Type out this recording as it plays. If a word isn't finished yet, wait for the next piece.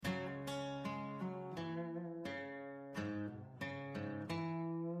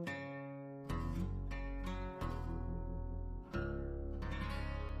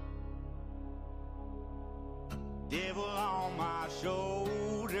Devil on my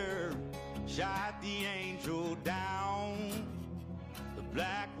shoulder, shot the angel down. The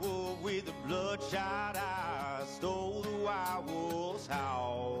black wolf with the bloodshot eyes stole the wild wolf's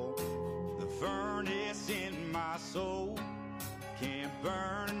howl. The furnace in my soul can't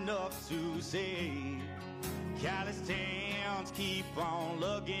burn enough to save. Callous towns keep on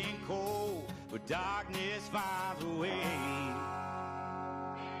looking cold, but darkness finds a way.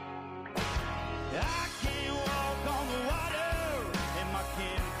 I can't walk on the water, and my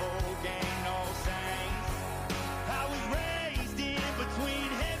kinfolk ain't no saints. I was raised in between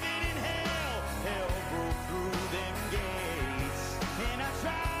heaven and hell. Hell broke through them gates, and I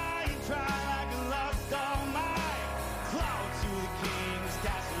try and try like a lost dog might. Claw to the king's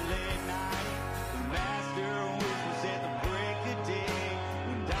castle at night. The master whistles at the break of day.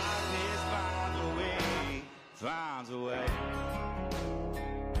 When darkness finds a way, finds a way.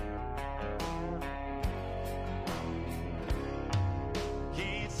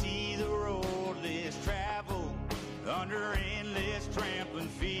 Under endless trampling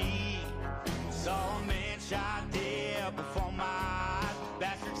feet, saw a man shot dead before my eyes.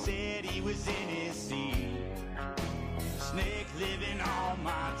 Bastard said he was in his seat. Snake living on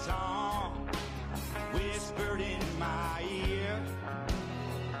my tongue, whispered in my ear.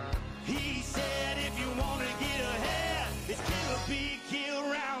 He said, if you want to get ahead, it's kill or be killed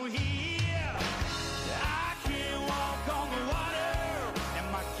around here. I can't walk on the water,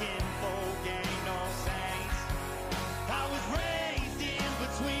 and my kinfolk ain't no saints. I was raised in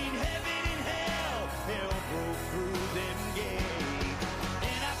between heaven and hell. Hell broke through them gates,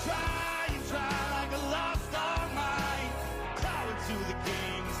 and I try and try like a lost dog might. Crawling to the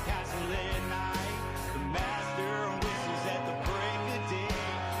king's castle at night. The master whistles at the break of day.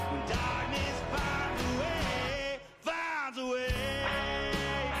 When darkness finds a way, finds a way.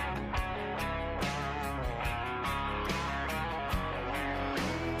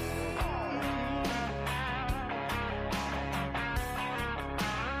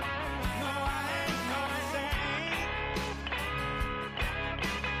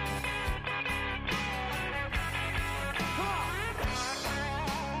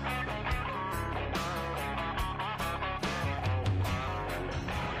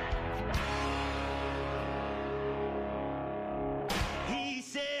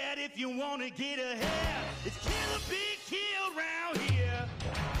 If you want to get ahead, it's kill or be killed round here.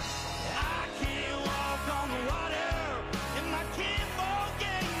 I can't walk on the water, and my kinfolk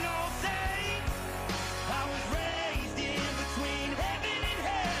ain't no saints. I was raised in between heaven and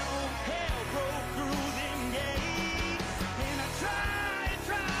hell. Hell broke through them gates, and I try and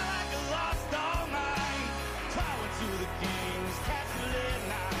try like a lost dog might. Crawling to the king's castle at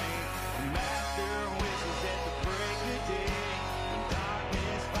night. The master whistles at the break of day. When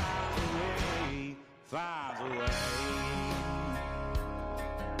darkness finds a way, finds a way.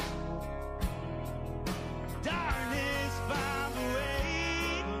 Darkness finds a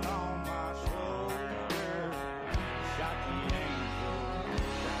way. On my shoulder, shot the angel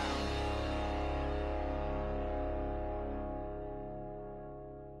down.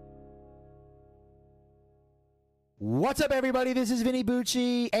 What's up, everybody? This is Vinny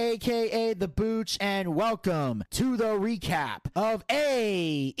Bucci, aka The Booch, and welcome to the recap of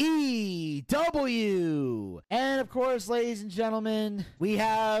AEW. And of course, ladies and gentlemen, we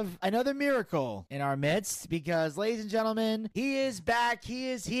have another miracle in our midst because, ladies and gentlemen, he is back. He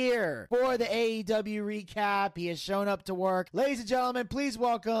is here for the AEW recap. He has shown up to work. Ladies and gentlemen, please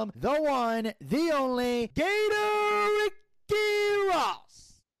welcome the one, the only, Gator Ricky Ross.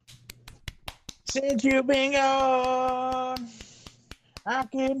 Since you've been gone, I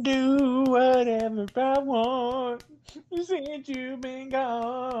can do whatever I want. Since you've been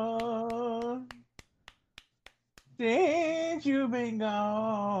gone. Since you've been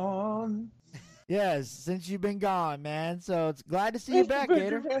gone. Yes, since you've been gone, man. So it's glad to see you back,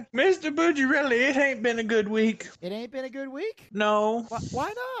 Gator. Mr. Bucci, it ain't been a good week. It ain't been a good week? No.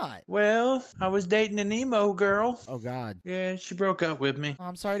 Why not? Well, I was dating an emo girl. Oh, God. Yeah, she broke up with me. Oh,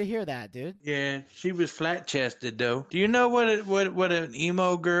 I'm sorry to hear that, dude. Yeah, she was flat-chested, though. Do you know what an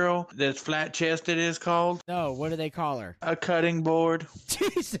emo girl that's flat-chested is called? No, what do they call her? A cutting board.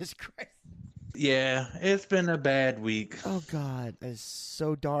 Jesus Christ. Yeah, it's been a bad week. Oh, God. It's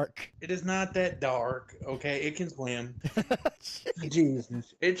so dark. It is not that dark, okay? It can swim.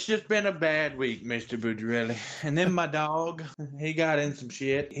 Jesus. It's just been a bad week, Mr. Bucci. And then my dog, he got in some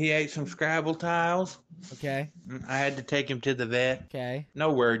shit. He ate some Scrabble tiles. Okay. I had to take him to the vet. Okay.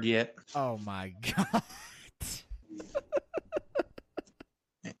 No word yet. Oh, my God.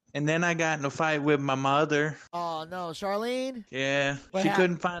 And then I got in a fight with my mother. Oh no, Charlene. Yeah, What she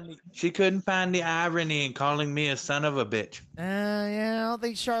couldn't find the irony in calling me a son of a bitch. Yeah, I don't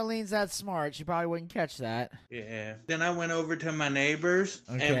think Charlene's that smart. She probably wouldn't catch that. Yeah. Then I went over to my neighbors,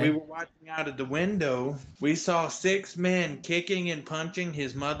 and Okay. we were watching out of the window. We saw 6 men kicking and punching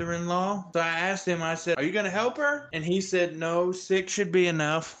his mother-in-law. So I asked him, I said, "Are you going to help her?" And he said, "No, 6 should be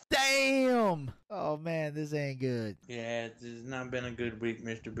enough." Damn. Oh man, this ain't good. Yeah, it's not been a good week,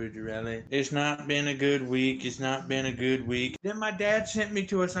 Mr. Bucciarelli. It's not been a good week. It's not been a good week. Then my dad sent me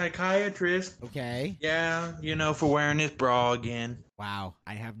to a psychiatrist. Okay. Yeah, for wearing his bra again. Wow,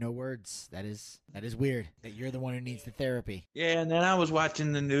 I have no words. That is weird that you're the one who needs the therapy. Yeah, and then I was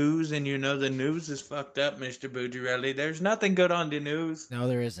watching the news, and the news is fucked up, Mr. Bucciarelli. There's nothing good on the news. No,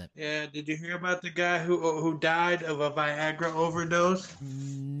 there isn't. Yeah, did you hear about the guy who died of a Viagra overdose?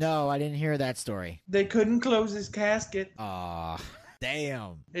 No, I didn't hear that story. They couldn't close his casket. Aw,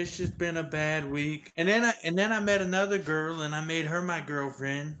 damn. It's just been a bad week. And then I met another girl, and I made her my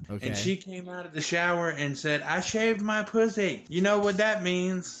girlfriend. Okay. And she came out of the shower and said, "I shaved my pussy. You know what that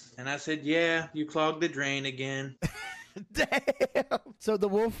means?" And I said, "Yeah, you clogged the drain again." Damn. So the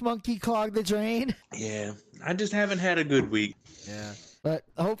wolf monkey clogged the drain? Yeah, I just haven't had a good week. Yeah. But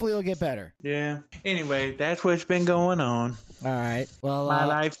hopefully it'll get better. Yeah. Anyway, that's what's been going on. All right. Well, my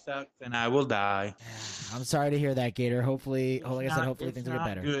life sucks and I will die. I'm sorry to hear that, Gator. Hopefully things will get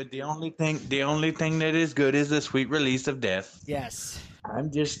better. Good. The only thing that is good is the sweet release of death. Yes.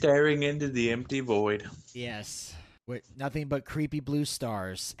 I'm just staring into the empty void. Yes. With nothing but creepy blue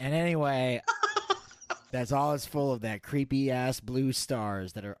stars. And anyway, that's all it's full of, that creepy ass blue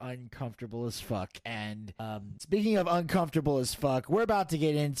stars that are uncomfortable as fuck. And speaking of uncomfortable as fuck, we're about to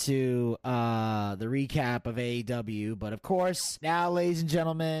get into the recap of AEW. But of course, now, ladies and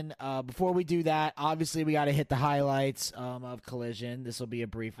gentlemen, before we do that, obviously we got to hit the highlights of Collision. This will be a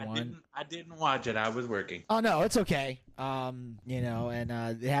brief one. I didn't watch it. I was working. Oh no, it's okay. And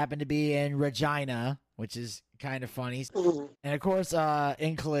it happened to be in Regina, which is kind of funny. And of course,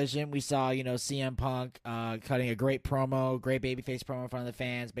 in Collision, we saw, CM Punk cutting a great babyface promo in front of the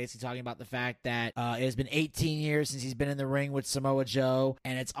fans, basically talking about the fact that it has been 18 years since he's been in the ring with Samoa Joe.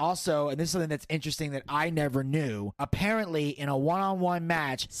 And it's also, and this is something that's interesting that I never knew, apparently in a one-on-one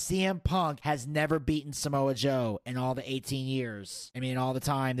match, CM Punk has never beaten Samoa Joe in all the 18 years. I mean, all the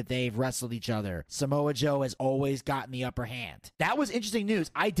time that they've wrestled each other. Samoa Joe has always gotten the upper hand. That was interesting news.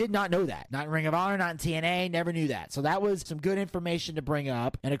 I did not know that. Not in Ring of Honor, not in TNA, never knew that. So that was some good information to bring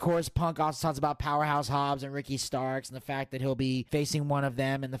up. And of course, Punk also talks about Powerhouse Hobbs and Ricky Starks and the fact that he'll be facing one of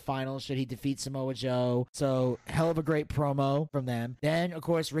them in the finals should he defeat Samoa Joe. So hell of a great promo from them. Then, of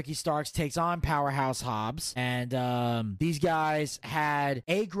course, Ricky Starks takes on Powerhouse Hobbs. And these guys had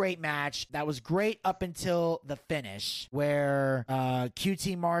a great match that was great up until the finish, where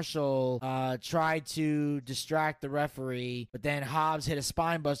QT Marshall tried to distract the referee, but then Hobbs hit a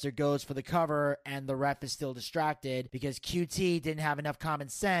spinebuster, goes for the cover, and the ref is still distracted because QT didn't have enough common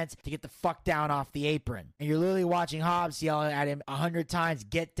sense to get the fuck down off the apron. And you're literally watching Hobbs yelling at him 100 times,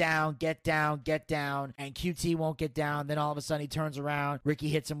 "Get down, get down, get down," and QT won't get down. Then all of a sudden he turns around, Ricky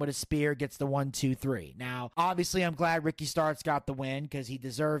hits him with a spear, gets the 1, 2, 3. Now, obviously I'm glad Ricky Starks got the win because he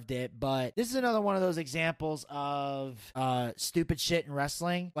deserved it, but this is another one of those examples of stupid shit in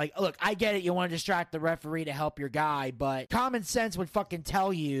wrestling. Like, look, I get it, you want to distract the referee to help your guy, but common sense would fucking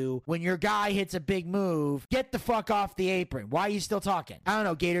tell you when your guy hits a big move, get the fuck off the apron. Why are you still talking? I don't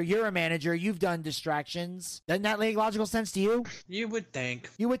know, Gator, you're a manager, you've done distractions. Doesn't that make logical sense to you? You would think.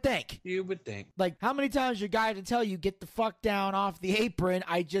 You would think. You would think. Like, how many times your guy to tell you, get the fuck down off the apron,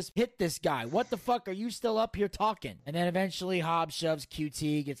 I just hit this guy. What the fuck are you still up here talking? And then eventually Hobbs shoves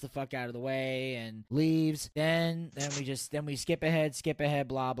QT, gets the fuck out of the way, and leaves. Then we skip ahead,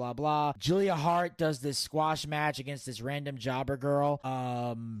 blah, blah, blah. Julia Hart does this squash match against this random jobber girl.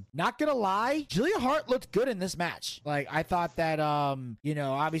 Not gonna lie, Julia Hart looked good in this match. Like, I thought that,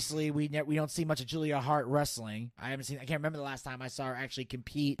 obviously we don't see much of Julia Hart wrestling. I can't remember the last time I saw her actually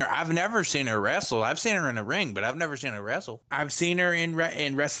compete. I've never seen her wrestle. I've seen her in a ring, but I've never seen her wrestle. I've seen her in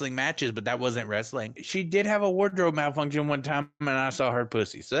wrestling matches, but that wasn't wrestling. She did have a wardrobe malfunction one time, and I saw her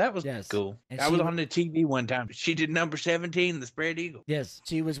pussy, so that was cool. I was on the TV one time. She did number 17, the spread eagle. Yes,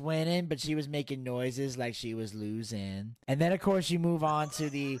 she was winning, but she was making noises like she was losing. And then, of course, you move on to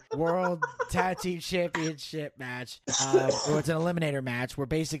the World Tag Team Championship match. Or it's an eliminator match where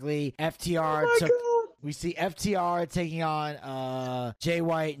basically FTR we see FTR taking on Jay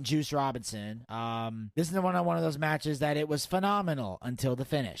White and Juice Robinson. This is one of those matches that it was phenomenal until the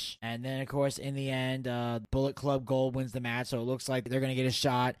finish. And then, of course, in the end, Bullet Club Gold wins the match, so it looks like they're going to get a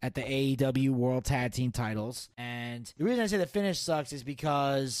shot at the AEW World Tag Team titles. And And the reason I say the finish sucks is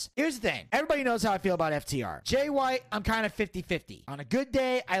because here's the thing. Everybody knows how I feel about FTR. Jay White, I'm kind of 50-50. On a good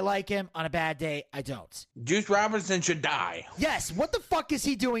day, I like him. On a bad day, I don't. Juice Robinson should die. Yes, what the fuck is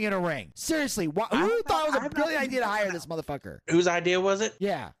he doing in a ring? Seriously, who thought it was a brilliant idea to hire this motherfucker? Whose idea was it?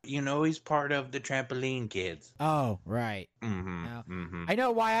 Yeah. You know he's part of the Trampoline Kids. Oh, right. Now, I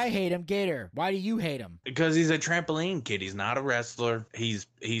know why I hate him. Gator, why do you hate him? Because he's a trampoline kid. He's not a wrestler. He's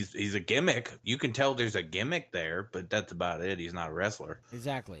a gimmick. You can tell there's a gimmick there, but that's about it. He's not a wrestler.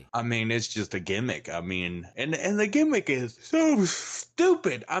 Exactly. I mean, it's just a gimmick. I mean, and the gimmick is so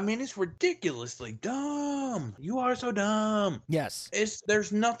stupid. I mean, it's ridiculously dumb. You are so dumb. Yes.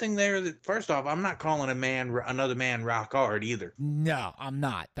 There's nothing there that. First off, I'm not calling another man rock hard either. No, I'm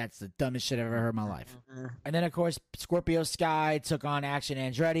not. That's the dumbest shit I've ever heard in my life. And then, of course, Scorpio Sky took on Action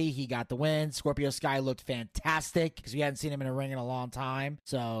Andretti. He got the win. Scorpio Sky looked fantastic because we hadn't seen him in a ring in a long time.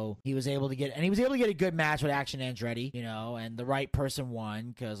 So he was able to get a good match with Action Andretti, and the right person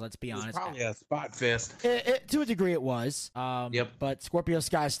won because let's be honest. Probably a spot fest. To a degree it was. Yep. But Scorpio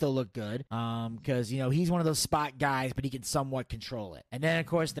Sky still looked good because, he's one of those spot guys, but he can somewhat control it. And then, of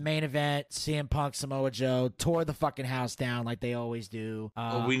course, the main event, CM Punk, Samoa Joe tore the fucking house down like they always do.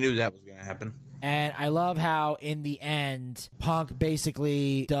 Well, we knew that was going to happen. And I love how, in the end, Punk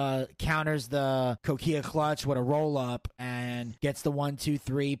basically counters the Coquilla Clutch with a roll-up and gets the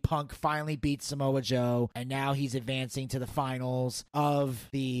 1-2-3. Punk finally beats Samoa Joe, and now he's advancing to the finals of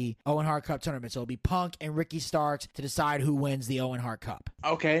the Owen Hart Cup tournament. So it'll be Punk and Ricky Starks to decide who wins the Owen Hart Cup.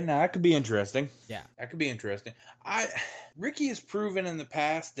 Okay, now that could be interesting. Yeah. That could be interesting. Ricky has proven in the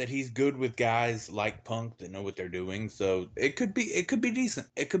past that he's good with guys like Punk that know what they're doing, so it could be decent.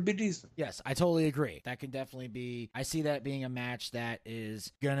 It could be decent. Yes, I totally agree. That could definitely be. I see that being a match that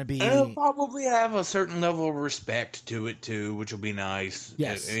is gonna be. It'll probably have a certain level of respect to it too, which will be nice.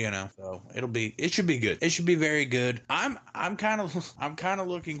 Yes, so it should be good. It should be very good. I'm kind of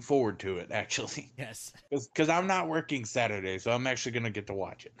looking forward to it actually. Yes, because I'm not working Saturday, so I'm actually gonna get to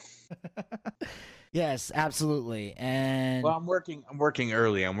watch it. Yes, absolutely. And I'm working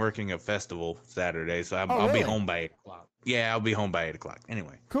early. I'm working a festival Saturday, so I'll be home by 8:00. Yeah, I'll be home by 8:00.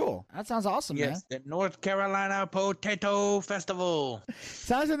 Anyway. Cool. That sounds awesome, man. Yes, the North Carolina Potato Festival.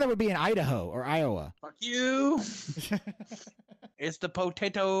 Sounds like that would be in Idaho or Iowa. Fuck you. It's the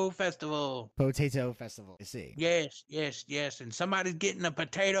Potato Festival. Potato Festival. I see. Yes. And somebody's getting a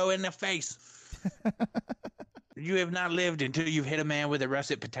potato in the face. You have not lived until you've hit a man with a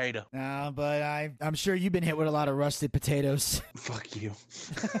russet potato. No, but I'm sure you've been hit with a lot of rusted potatoes. Fuck you.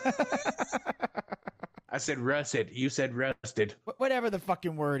 I said russet. You said rusted. Whatever the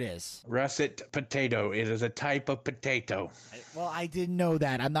fucking word is. Russet potato. It is a type of potato. Well, I didn't know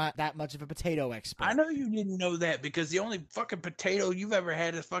that. I'm not that much of a potato expert. I know you didn't know that because the only fucking potato you've ever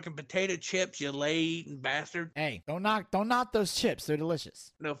had is fucking potato chips, you lay-eating bastard. Hey, don't knock those chips. They're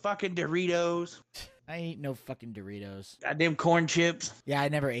delicious. No fucking Doritos. I ain't no fucking Doritos. Goddamn corn chips. Yeah, I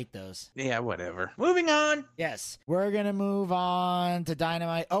never ate those. Yeah, whatever. Moving on. Yes, we're gonna move on to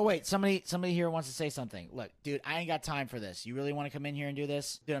Dynamite. Oh wait, somebody here wants to say something. Look, dude, I ain't got time for this. You really want to come in here and do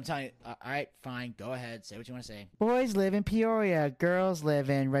this, dude? I'm telling you. All right, fine. Go ahead. Say what you want to say. Boys live in Peoria. Girls live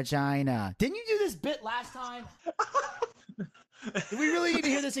in Regina. Didn't you do this bit last time? Do we really need to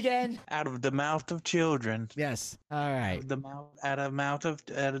hear this again? Out of the mouth of children. Yes. All right. Out of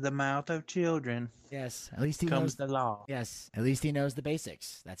the mouth of children. Yes. At least he comes knows the law. Yes. At least he knows the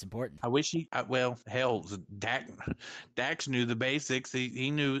basics. That's important. I wish Dax knew the basics.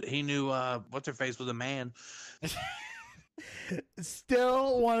 He knew what's her face was a man.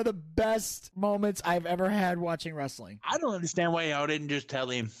 Still one of the best moments I've ever had watching wrestling. I don't understand why y'all didn't just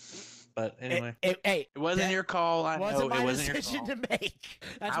tell him. But anyway, it wasn't your call. I know it wasn't your call. To make.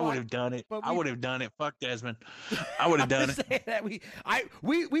 I would have done it. I would have done it. Fuck Desmond. I would have done it. That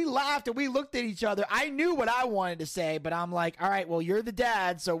we laughed and we looked at each other. I knew what I wanted to say, but I'm like, all right, well, you're the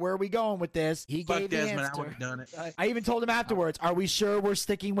dad, so where are we going with this? He Fuck gave Desmond. the answer. I would have done it. I even told him afterwards, are we sure we're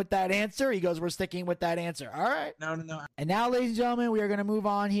sticking with that answer? He goes, we're sticking with that answer. All right. No. And now, ladies and gentlemen, we are going to move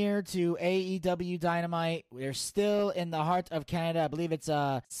on here to AEW Dynamite. We're still in the heart of Canada. I believe it's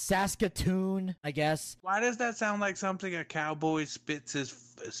Saskatoon, I guess. Why does that sound like something a cowboy spits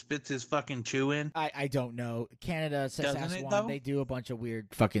his fucking chew in? I don't know. Canada, Saskatchewan, it, they do a bunch of weird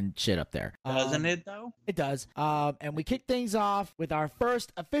fucking shit up there. Doesn't it, though? It does. And we kick things off with our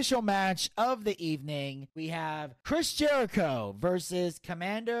first official match of the evening. We have Chris Jericho versus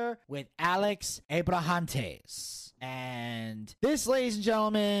Commander with Alex Abrahantes. And this, ladies and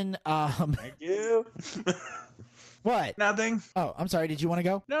gentlemen, thank you. What? Nothing. Oh, I'm sorry. Did you want to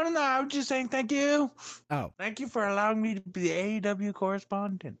go? No. I was just saying thank you. Oh. Thank you for allowing me to be the AEW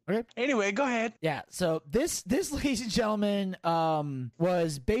correspondent. Okay. Anyway, go ahead. Yeah, so this ladies and gentlemen,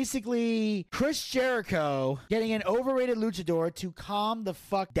 was basically Chris Jericho getting an overrated luchador to calm the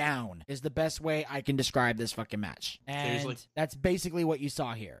fuck down is the best way I can describe this fucking match. And Seriously? that's basically what you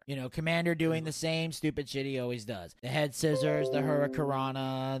saw here. You know, Commander doing the same stupid shit he always does. The head scissors, the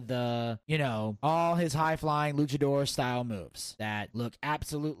hurricanrana, the, you know, all his high-flying luchador style moves that look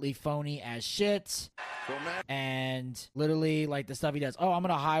absolutely phony as shit. And literally like the stuff he does. Oh, I'm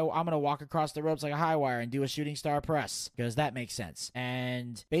gonna walk across the ropes like a high wire and do a shooting star press because that makes sense.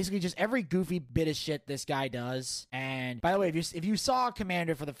 And basically just every goofy bit of shit this guy does. And by the way, if you saw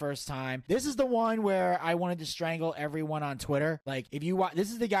Commander for the first time, this is the one where I wanted to strangle everyone on Twitter. Like if you watch,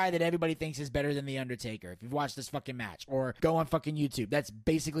 this is the guy that everybody thinks is better than the Undertaker. If you've watched this fucking match or go on fucking YouTube, that's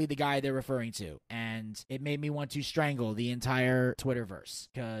basically the guy they're referring to. And it made me want to strangle the entire Twitterverse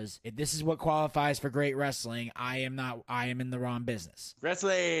because if this is what qualifies for great wrestling, I am in the wrong business.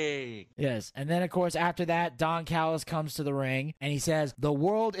 Wrestling. Yes. And then, of course, after that, Don Callis comes to the ring and he says, the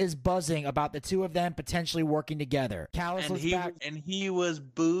world is buzzing about the two of them potentially working together. Callis looks back. And he was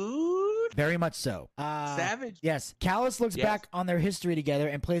booed? Very much so. Savage? Yes. Callis looks back on their history together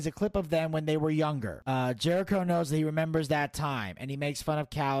and plays a clip of them when they were younger. Jericho knows that he remembers that time and he makes fun of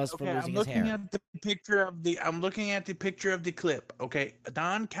Callis for losing his hair. I'm looking at the picture of the clip. Okay.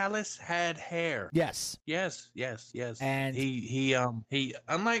 Don Callis had hair. Yes. Yes. And he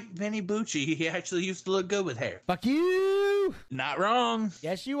unlike Vinny Bucci, he actually used to look good with hair. Fuck you. Not wrong.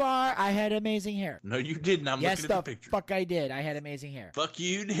 Yes, you are. I had amazing hair. No, you didn't. I'm looking at the picture. Fuck I did. I had amazing hair. Fuck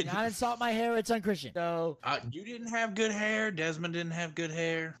you did. Not insult my hair. It's unchristian. So you didn't have good hair. Desmond didn't have good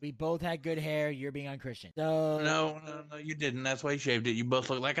hair. We both had good hair. You're being unchristian. So no, you didn't. That's why you shaved it. You both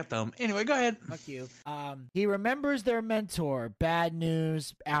look like a thumb. Anyway, go ahead. Fuck you. He remembers their mentor, Bad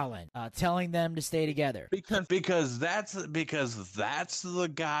News Allen, telling them to stay together. Because that's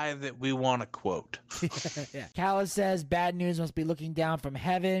the guy that we want to quote. Yeah. Callis says Bad News must be looking down from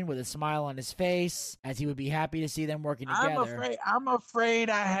heaven with a smile on his face, as he would be happy to see them working together. I'm afraid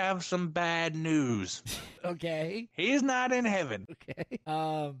I have some bad news. Okay. He's not in heaven. Okay.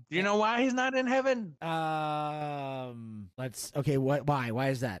 Do you know why he's not in heaven? Why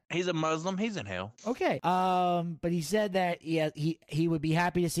is that? He's a Muslim. He's in hell. Okay. But he said that he would be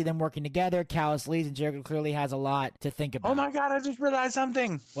happy to see them working together. Callis leaves, and Jericho clearly has a lot to think about. Oh my God! I just realized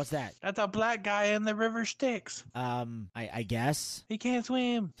something. What's that? That's a black guy in the river Styx. I guess he can't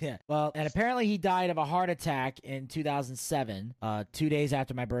swim. Yeah. Well, and apparently he died of a heart attack in 2007, 2 days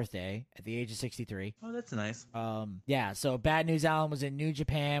after my birthday, at the age of 63. Oh, that's nice. Yeah. So Bad News Allen was in New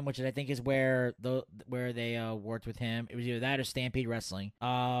Japan, which I think is where they worked with him. It was either that or Stampede Wrestling.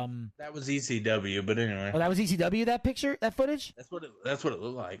 That was ECW, but anyway. Oh, that was ECW. That picture, that footage. That's what it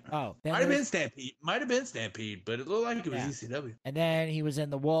looked like. Oh, might have been Stampede, but it looked like it was ECW. And then he was in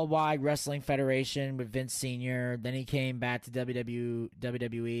the Worldwide Wrestling Federation with Vince Sr. Then he came back to WWE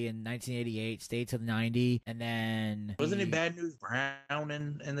in 1988, stayed till 90, and then wasn't he Bad News Brown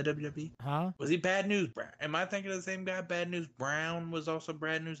in the WWE? Huh? Was he Bad News Brown? Am I thinking of the same guy? Bad News Brown was also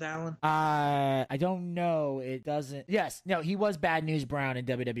Bad News Allen. I don't know. It doesn't. Yes, no, he was Bad News Brown in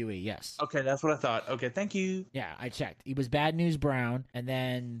WWE. Yes. Okay, that's what I thought. Okay, thank you. Yeah, I checked. He was Bad News Brown, and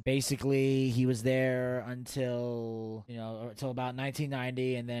then basically he was there until about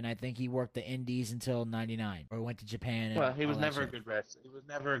 1990, and then I think he worked the Indies until 99, or went to Japan. Well, he was never a good wrestler. He was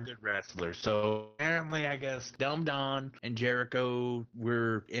never a good wrestler. So apparently, I guess Dumb Don and Jericho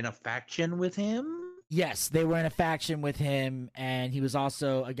were in a faction with him. Yes, they were in a faction with him, and he was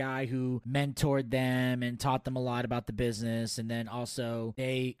also a guy who mentored them and taught them a lot about the business. And then also,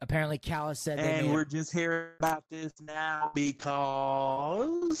 apparently Callis said we're just hearing about this now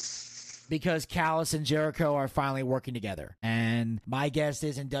because Callis and Jericho are finally working together. And my guess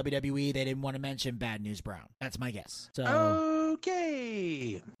is in WWE, they didn't want to mention Bad News Brown. That's my guess. So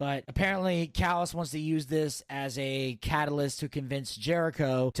okay. But apparently Callis wants to use this as a catalyst to convince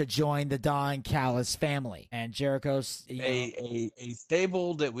Jericho to join the Don Callis family. And Jericho's a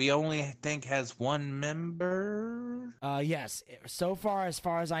stable that we only think has one member. Yes. So far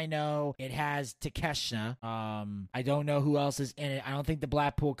as I know, it has Takeshita. I don't know who else is in it. I don't think the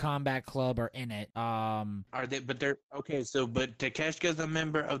Blackpool Combat Club are in it. Are they? But they're okay. So, but Takeshita's a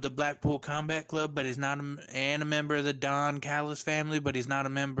member of the Blackpool Combat Club, but he's not a member of the Don Callis family, but he's not a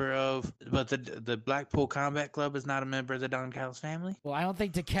member of. But the Blackpool Combat Club is not a member of the Don Callis family. Well, I don't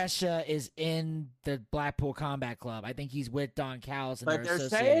think Takeshita is in the Blackpool Combat Club. I think he's with Don Callis. But they're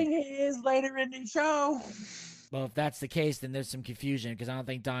saying he is later in the show. Well, if that's the case, then there's some confusion because I don't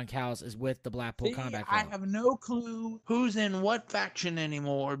think Don Callis is with the Blackpool See, Combat I Club. have no clue who's in what faction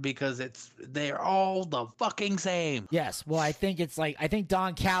anymore because they're all the fucking same. Yes, well, I think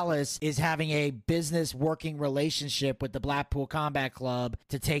Don Callis is having a business working relationship with the Blackpool Combat Club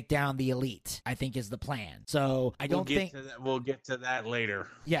to take down the Elite, I think is the plan. So I don't think... We'll get to that later.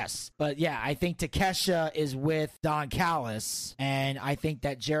 Yes, but yeah, I think Takesha is with Don Callis, and I think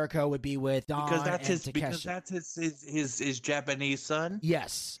that Jericho would be with Don Because that's his Japanese son?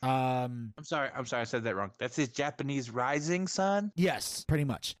 Yes. I'm sorry, I said that wrong. That's his Japanese rising son? Yes, pretty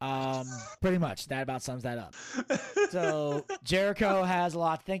much. Pretty much. That about sums that up. So Jericho has a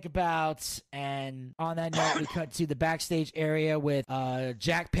lot to think about, and on that note, we cut to the backstage area with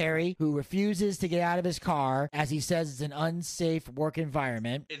Jack Perry, who refuses to get out of his car as he says it's an unsafe work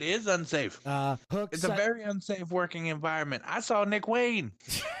environment. It is unsafe. Hook It's a very unsafe working environment. I saw Nick Wayne.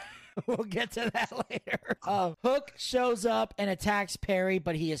 We'll get to that later. Hook shows up and attacks Perry,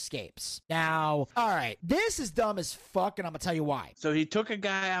 but he escapes. Now, all right, this is dumb as fuck, and I'm gonna tell you why. So he took a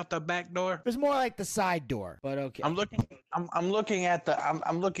guy out the back door. It was more like the side door, but okay. I'm looking at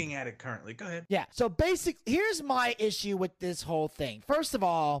it currently. Go ahead. Yeah. So basically, here's my issue with this whole thing. First of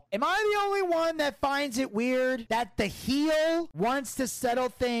all, am I the only one that finds it weird that the heel wants to settle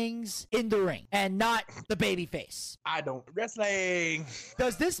things in the ring and not the babyface? I don't. Wrestling.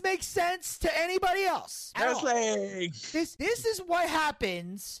 Does this make sense to anybody else? Wrestling. This is what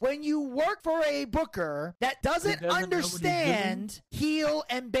happens when you work for a booker that doesn't understand heel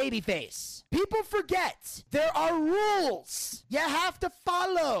and babyface. People forget there are rules you have to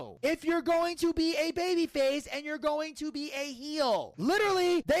follow if you're going to be a babyface and you're going to be a heel.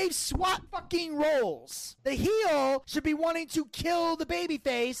 Literally, they've swapped fucking roles. The heel should be wanting to kill the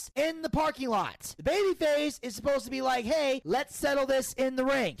babyface in the parking lot. The babyface is supposed to be like, hey, let's settle this in the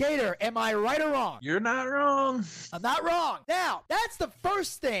ring. Gator, am I right or wrong? You're not wrong. I'm not wrong. Now, that's the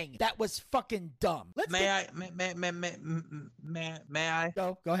first thing that was fucking dumb. May I?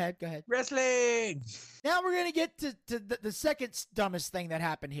 Go ahead. Wrestling. Now we're going to get to the second dumbest thing that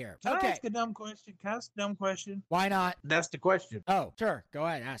happened here. Can Okay. I ask a dumb question? Why not? That's the question. Oh, sure. Go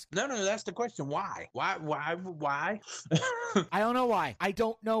ahead. Ask. No, that's the question. Why? Why? I don't know why. I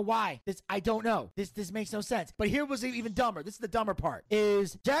don't know why. I don't know. This makes no sense. But here was even dumber. This is the dumber part.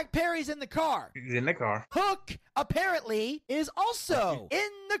 Is Jack Perry's in the car. He's in the car. Hook apparently is also in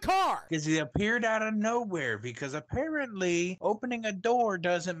the car. Because he appeared out of nowhere. Because apparently opening a door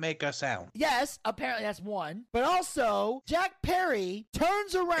doesn't make a sound. Yes, apparently that's one. But also, Jack Perry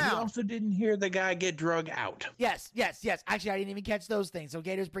turns around. He also didn't hear the guy get drug out. Yes. Actually, I didn't even catch those things. So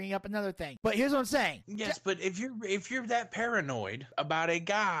Gator's bringing up another thing. But here's what I'm saying. Yes, but if you're that paranoid about a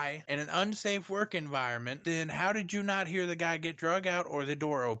guy in an unsafe work environment, then how did you not hear the guy get drug out or the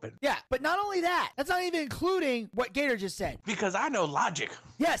door open? Yeah, but not only that. That's not even including what Gator just said. Because I know logic.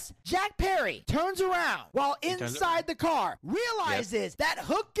 Yes, Jack Perry turns around while inside the car, realizes that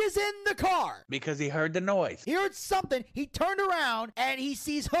Hook is in the car. Because he heard the noise. He heard something. He turned around and he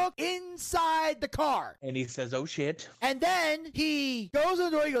sees Hook inside the car. And he says, oh shit. And then he goes to the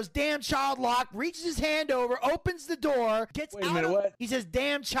door. He goes, damn child lock, reaches his hand over, opens the door, gets Wait a out minute, of... what? He says,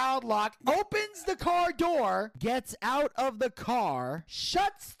 damn child lock, opens the car door, gets out of the car,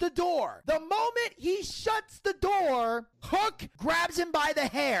 shuts the door. The moment he shuts the door, Hook grabs him by the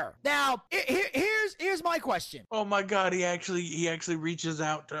hair. Now, here's my question. Oh my God, he actually reaches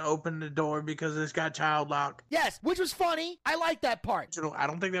out to open the door because it's got child lock. Yes, which was funny. I like that part. I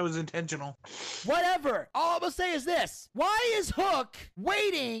don't think that was intentional. Whatever. All I'm gonna say is this. Why is Hook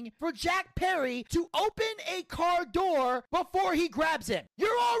waiting for Jack Perry to open a car door before he grabs him?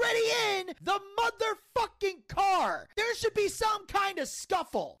 You're already in the motherfucking car. There should be some kind of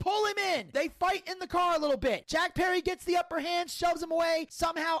scuffle. Pull him in. They fight in the car a little bit. Jack Perry gets the upper hand, shoves him away,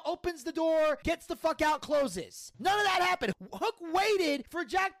 somehow opens the door, gets the fuck out, closes. None of that happened. Hook waited for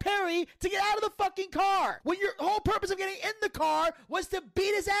Jack Perry to get out of the fucking car when your whole purpose of getting in the car was to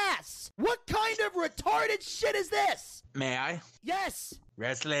beat his ass. What kind of retarded shit is this? May I? Yes.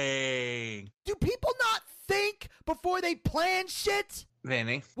 Wrestling. Do people not think before they plan shit?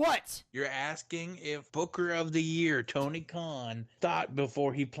 Vinny, What? you're asking if Booker of the Year, Tony Khan, thought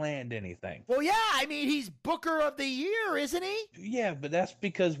before he planned anything. Well, yeah, I mean, he's Booker of the Year, isn't he? Yeah, but that's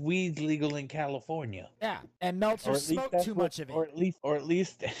because weed's legal in California. Yeah, and Meltzer smoked too much of it. Or at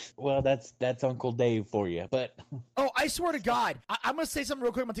least, well, that's Uncle Dave for you. But Oh, I swear to God, I'm going to say something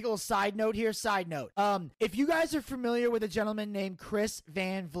real quick. I'm going to take a little side note here. Side note. If you guys are familiar with a gentleman named Chris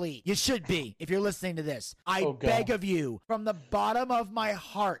Van Vliet, you should be if you're listening to this. I beg of you, from the bottom of of my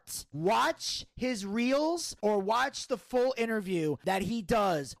heart, watch his reels or watch the full interview that he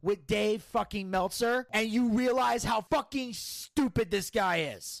does with Dave fucking Meltzer, and you realize how fucking stupid this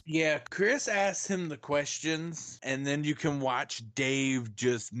guy is. Yeah, Chris asks him the questions, and then you can watch Dave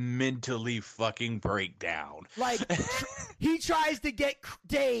just mentally fucking break down. Like, he tries to get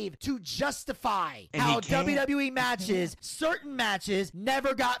Dave to justify And how he can't. WWE matches, certain matches,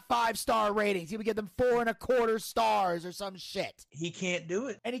 never got 5-star ratings. He would give them 4.25 stars or some shit. He can't do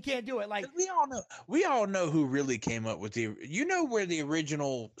it. And he can't do it. Like, We all know who really came up with where the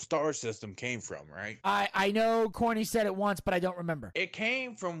original star system came from, right? I know Corny said it once, but I don't remember. It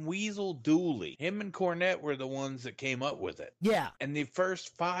came from Weasel Dooley. Him and Cornette were the ones that came up with it. Yeah. And the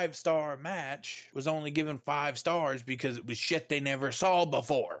first 5-star match was only given 5 stars because it was shit they never saw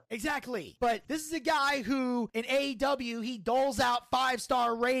before. Exactly. But this is a guy who, in AEW, he doles out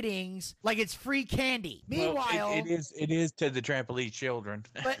 5-star ratings like it's free candy. Meanwhile, Well, it is to the trampoline children.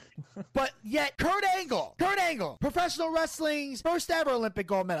 but yet Kurt Angle, professional wrestling's first ever Olympic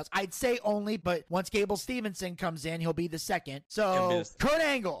gold medalist. I'd say only, but once Gable Stevenson comes in, he'll be the second. So Kurt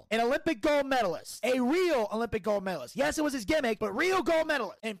Angle, an Olympic gold medalist, a real Olympic gold medalist. Yes, it was his gimmick, but real gold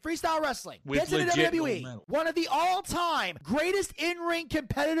medalist in freestyle wrestling. With Gets into legit gold WWE, medal. one of the all-time greatest in-ring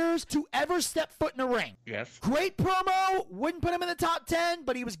competitors to ever step foot in a ring. Yes. Great promo, wouldn't put him in the top 10,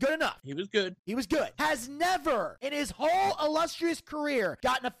 but he was good enough. He was good. He was good. Has never in his whole illustrious career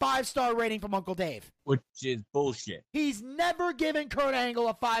gotten a 5-star rating from Uncle Dave. Which is bullshit. He's never given Kurt Angle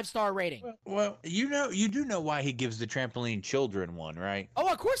a 5-star rating. Well, you do know why he gives the trampoline children one, right?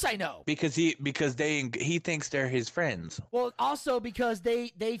 Oh, of course I know. Because he thinks they're his friends. Well, also because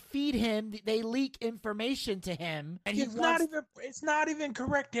they feed him, they leak information to him, and It's not even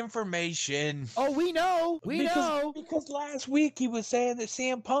correct information. Oh, we know. Because last week he was saying that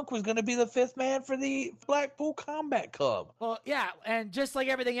CM Punk was going to be the 5th man for the Blackpool Combat Club. Well, yeah, and just like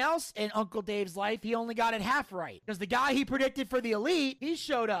everything else in Uncle Dave's life, he only got it half right. Because the guy he predicted for the Elite, he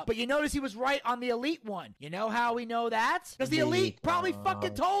showed up. But you notice he was right on the Elite one. You know how we know that? Because the Elite probably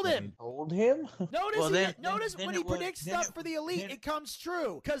fucking told him. Told him? Notice when he predicts stuff for the Elite, it comes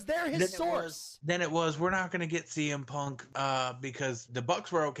true. Because they're his source. We're not going to get CM Punk because the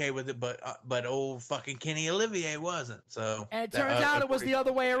Bucks were okay with it, but old fucking Kenny Olivier wasn't. So and it turns out it was the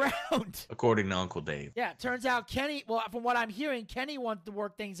other way around. According to Uncle Dave. Yeah, it turns out Kenny, well, from what I'm hearing, Kenny wanted to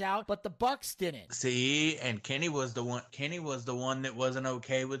work things out, but the Bucks didn't. See, and Kenny was the one that wasn't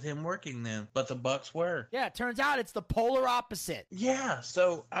okay with him working them, but the Bucks were. Yeah, it turns out it's the polar opposite. Yeah,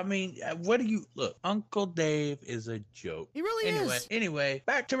 so I mean, what do you look? Uncle Dave is a joke. He really is. Anyway,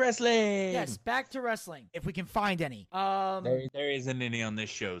 back to wrestling. Yes, back to wrestling, if we can find any. There isn't any on this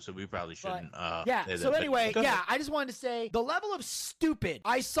show, so we probably shouldn't. So anyway, I just wanted to say the level of stupid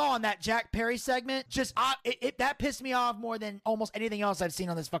I saw in that Jack Perry segment, just that pissed me off more than almost anything else I've seen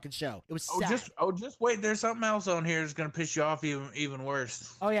on this fucking show. It was sad. Just wait. There's something else on here that's gonna piss you off even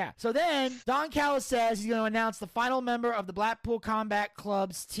worse. Oh yeah. So then Don Callis says he's going to announce the final member of the Blackpool Combat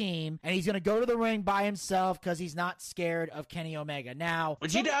Club's team, and he's going to go to the ring by himself because he's not scared of Kenny Omega. Now,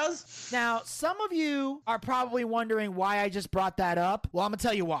 which he does. Now, some of you are probably wondering why I just brought that up. Well, I'm gonna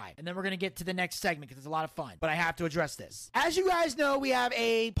tell you why, and then we're gonna get to the next segment because it's a lot of fun. But I have to address this. As you guys know, we have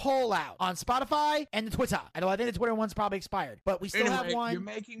a poll out on Spotify and the Twitter. Although I think the Twitter one's probably expired, but we still have one. You're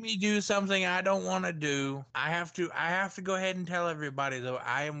making me do something I don't want to do. I have to go ahead and tell everybody though.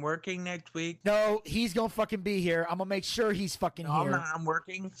 I am working next week. No, he's gonna fucking be here. I'm gonna make sure he's fucking here. I'm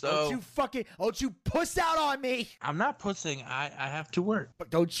working. So don't you puss out on me. I'm not pussing. I have to work. But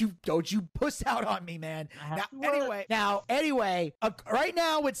don't you puss out on me, man. Anyway, right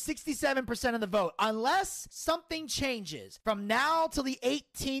now with 67% of the vote, unless something changes from now till the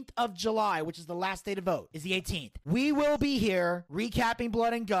 18th of July, which is the last day to vote, is the 18th. We will be here recapping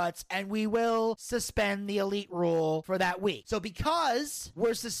Blood and Guts, and we will suspend the Elite rule for that week. So because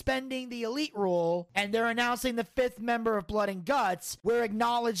we're suspending the Elite rule and they're announcing the 5th member of Blood and Guts, we're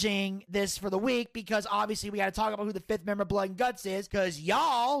acknowledging this for the week because obviously we got to talk about who the 5th member of Blood and Guts is because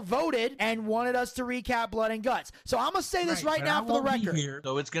y'all voted and wanted us to recap Blood and Guts. So I'm going to say this right now for the record.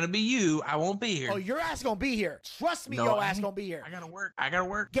 So it's going to be you. I won't be here. Oh, your ass going to be here. Trust me, your ass going to be here. I got to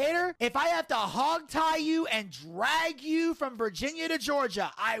work. Gator, if I have to hog tie you and drag you from Virginia to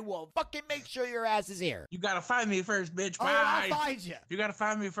Georgia, I will fucking make sure sure your ass is here. You gotta find me first, bitch. Bye. Oh, I'll find you. You gotta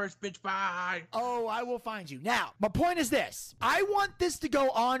find me first, bitch. Bye. Oh, I will find you. Now, my point is this. I want this to go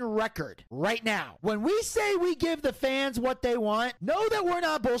on record right now. When we say we give the fans what they want, know that we're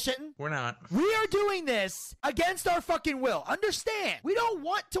not bullshitting. We're not. We are doing this against our fucking will. Understand, we don't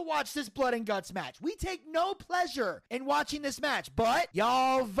want to watch this blood and guts match. We take no pleasure in watching this match, but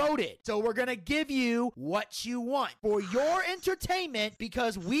y'all voted. So we're going to give you what you want for your entertainment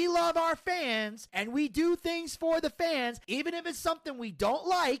because we love our fans and we do things for the fans. Even if it's something we don't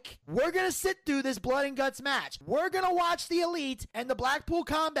like, we're going to sit through this blood and guts match. We're going to watch the Elite and the Blackpool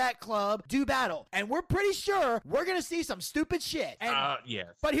Combat Club do battle. And we're pretty sure we're going to see some stupid shit. And, yes.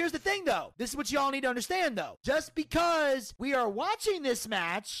 But here's the thing, though. This is what y'all need to understand, though. Just because we are watching this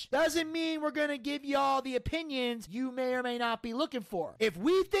match doesn't mean we're going to give y'all the opinions you may or may not be looking for. If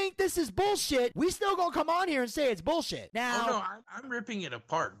we think this is bullshit, we still going to come on here and say it's bullshit. Now, no, I'm ripping it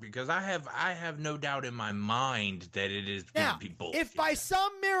apart because I have no doubt in my mind that it is going to be bullshit. If by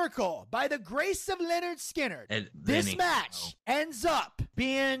some miracle, by the grace of Leonard Skinner, this match ends up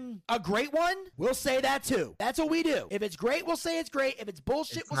being a great one, we'll say that too. That's what we do. If it's great, we'll say it's great. If it's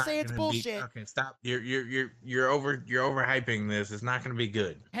bullshit, we'll say it's bullshit. Okay, stop. You're overhyping this. It's not going to be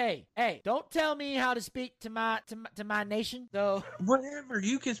good. Hey, don't tell me how to speak to my nation, though. Whatever,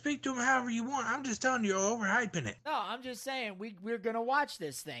 you can speak to them however you want. I'm just telling you, you're overhyping it. No, I'm just saying we're gonna watch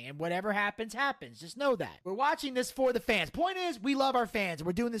this thing, and whatever happens, happens. Just know that we're watching this for the fans. Point is, we love our fans, and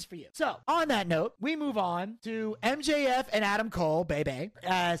we're doing this for you. So, on that note, we move on to MJF and Adam Cole, baby,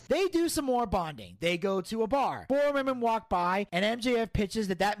 as they do some more bonding. They go to a bar. 4 women walk by, and MJF pitches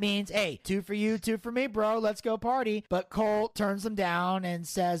that means, hey, 2 for you, 2 for me, bro. Let's go party. But Cole turns them down and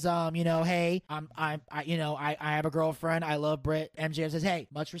says, hey, I have a girlfriend. I love Britt. MJF says, hey,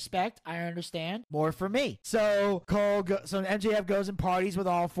 much respect. I understand. More for me. So MJF goes and parties with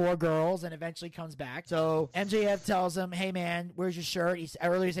all 4 girls and eventually comes back. So MJF tells him, hey man, where's your shirt? He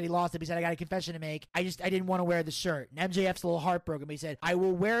earlier said he lost it. He said, I got a confession to make. I didn't want to wear the shirt. And MJF's a little heartbroken, but he said, I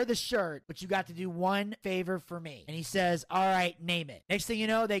will wear the shirt, but you got to do one favor for me. And he says, all right, name it. Next thing you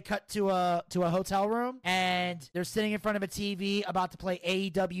know, they cut to a hotel room and they're sitting in front of a TV about to play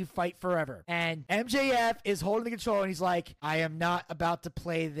AEW Fight Forever. And MJF is holding the control and he's like, I am not about to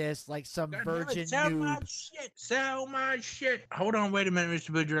play this like some virgin noob. Sell my shit. Hold on, wait a minute,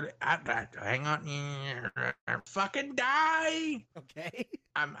 Mr. Boudreaux. Hang on. Fucking die. Okay.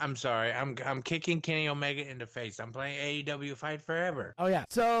 I'm sorry. I'm kicking Kenny Omega in the face. I'm playing AEW Fight Forever. Oh yeah.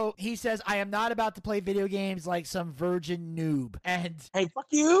 So he says, I am not about to play video games like some virgin noob. And hey, fuck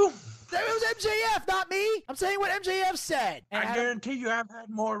you. That was MJF, not me. I'm saying what MJF said. And I guarantee you I've had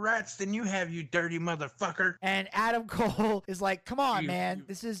more rats than you have, you dirty motherfucker. And Adam Cole is like, come on, man.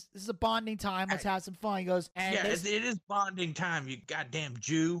 This is a bonding time. Let's have some fun. He goes, and yeah, it is bonding time, you goddamn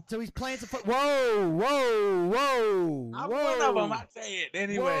Jew. So he's playing some fun. Whoa. I'm one of them. I say it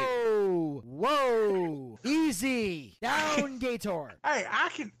anyway. Whoa. Easy. Down, Gator.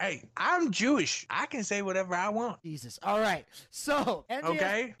 Hey, I'm Jewish. I can say whatever I want. Jesus. All right. So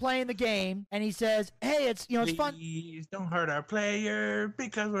MJF playing the game, and he says, hey, it's fun. Please don't hurt our player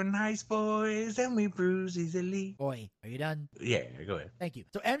because we're nice boys and we bruise easily. Boy, are you done? Yeah, go ahead. Thank you.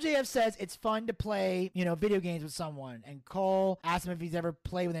 So MJF says it's fun to play, video games with someone, and Cole asks him if he's ever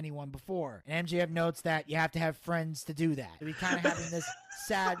played with anyone before. And MJF notes that you have to have friends to do that. So we kind of having this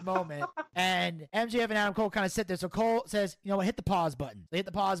sad moment, and MJF and Adam Cole kind of sit there. So Cole says, hit the pause button. They hit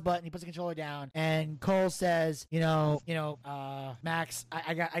the pause button. He puts the controller down, and Cole says, Max,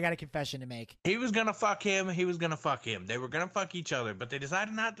 I got a confession to make. He was gonna fuck him. He was gonna fuck him. They were gonna fuck each other, but they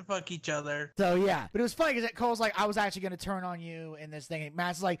decided not to fuck each other. So yeah, but it was funny because Cole's like, I was actually gonna turn on you in this thing. And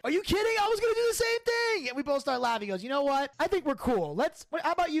Matt's like, are you kidding? I was gonna do the same thing. And we both start laughing. He goes, you know what? I think we're cool.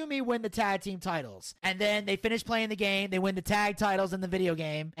 How about you and me win the tag team titles? And then they finish playing the game. They win the tag titles in the video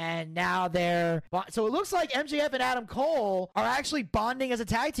game, and now so it looks like MJF and Adam Cole are actually bonding as a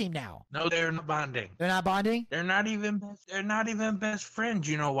tag team now. No, they're not bonding. They're not bonding? They're not even best friends.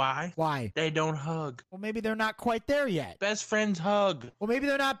 You know why? Why? They don't hug. Well, maybe they're not quite there yet. Best friends hug. Well, maybe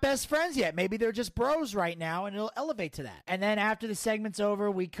they're not best friends yet. Maybe they're just bros right now, and it'll elevate to that. And then after the segment's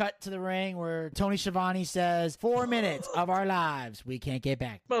over, we cut to the ring where Tony Schiavone says, 4 minutes of our lives we can't get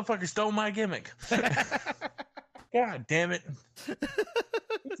back. Motherfucker stole my gimmick. God damn it.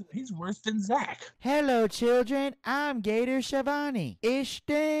 He's worse than Zach. Hello, children. I'm Gator Shavani. Ish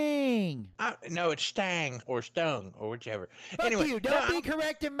ding. No, it's Stang or Stung or whichever. Fuck Anyway, you. Don't be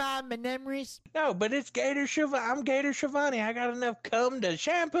correcting my memories. No, but it's Gator Shavani. I'm Gator Shavani. I got enough cum to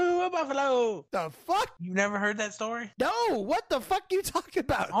shampoo a buffalo. The fuck? You never heard that story? No. What the fuck you talking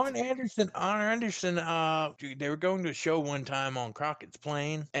about? Arn Anderson, they were going to a show one time on Crockett's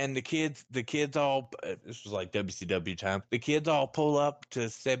Plane, and the kids all, this was like WCW time, the kids all pull up to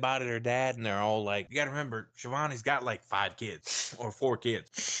say bye to their dad, and they're all like, you gotta remember, Shivani's got like 5 kids, or 4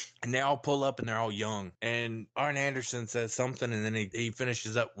 kids. And they all pull up and they're all young. And Arn Anderson says something, and then he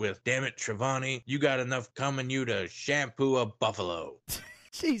finishes up with, damn it, Shivani, you got enough cum in you to shampoo a buffalo.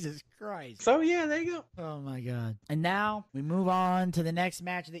 Jesus Christ. So, yeah, there you go. Oh, my God. And now we move on to the next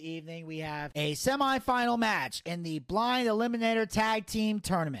match of the evening. We have a semifinal match in the Blind Eliminator Tag Team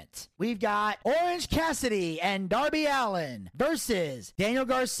Tournament. We've got Orange Cassidy and Darby Allin versus Daniel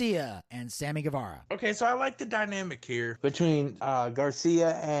Garcia and Sammy Guevara. Okay, so I like the dynamic here between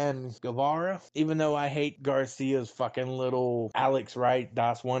Garcia and Guevara, even though I hate Garcia's fucking little Alex Wright,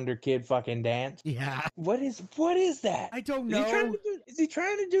 Das Wonder Kid fucking dance. Yeah. What is that? I don't know. Is he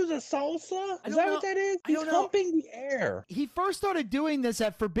trying to do the salsa? Is that what that is? He's humping the air. He first started doing this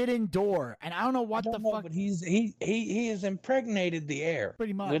at Forbidden Door, and I don't know what the fuck. But he has impregnated the air.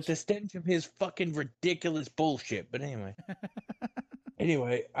 Pretty much. With the stench of his fucking ridiculous bullshit. But anyway.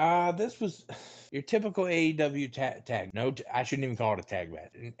 This was your typical AEW tag. No, I shouldn't even call it a tag match.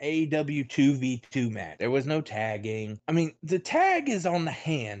 An AEW 2v2 match. There was no tagging. I mean, the tag is on the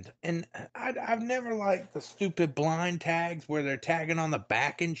hand, and I've never liked the stupid blind tags where they're tagging on the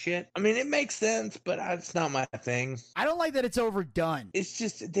back and shit. I mean, it makes sense, but it's not my thing. I don't like that it's overdone. It's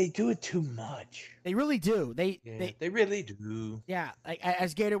just they do it too much. They really do. They really do. Yeah, like,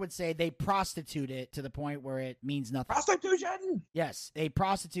 as Gator would say, they prostitute it to the point where it means nothing. Prostitution? Yes, they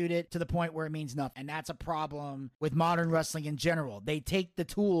prostitute it to the point where it means nothing. And that's a problem with modern wrestling in general. They take the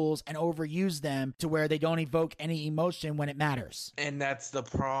tools and overuse them to where they don't evoke any emotion when it matters. And that's the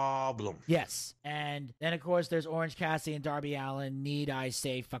problem. Yes. And then, of course, there's Orange Cassidy and Darby Allin. Need I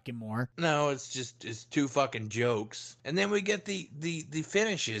say fucking more? No, it's 2 fucking jokes. And then we get the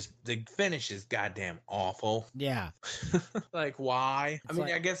finishes. The finishes, goddamn awful. Yeah. Like, why?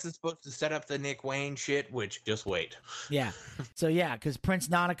 I guess it's supposed to set up the Nick Wayne shit, which, just wait. Yeah. So, yeah, because Prince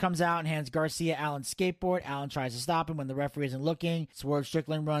Nana comes out and hands Garcia Allen's skateboard. Allen tries to stop him when the referee isn't looking. Swerve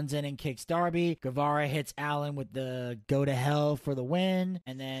Strickland runs in and kicks Darby. Guevara hits Allen with the go to hell for the win.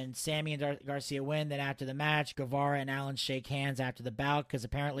 And then Sammy and Garcia win. Then after the match, Guevara and Allen shake hands after the bout because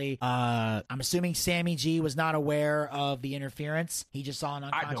apparently, I'm assuming Sammy G was not aware of the interference. He just saw an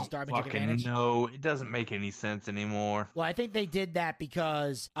unconscious Darby take advantage. No, it doesn't make any sense anymore. Well, I think they did that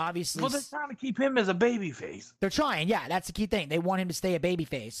because obviously... Well, they're trying to keep him as a babyface. They're trying, yeah. That's the key thing. They want him to stay a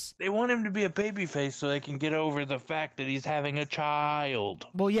babyface. They want him to be a babyface so they can get over the fact that he's having a child.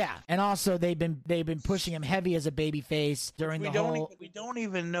 Well, yeah. And also, they've been pushing him heavy as a babyface during We don't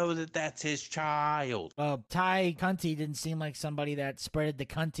even know that that's his child. Ty Cunty didn't seem like somebody that spreaded the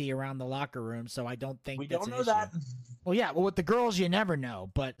cunty around the locker room, so I don't think that's an issue. That. Well, yeah. Well, with the girls, you never know.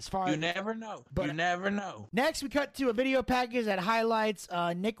 But as far as... You never know. You never know. Next, we cut to a video package that highlights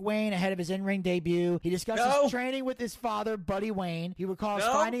Nick Wayne ahead of his in-ring debut. He discusses training with his father, Buddy Wayne. He recalls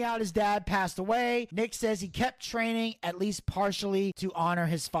finding out his dad passed away. Nick says he kept training, at least partially, to honor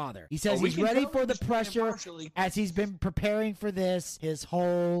his father. He says he's ready for the pressure as he's been preparing for this his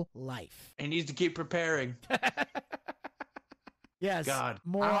whole life. He needs to keep preparing. Yes. God.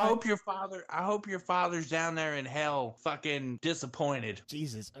 I hope your father's down there in hell fucking disappointed.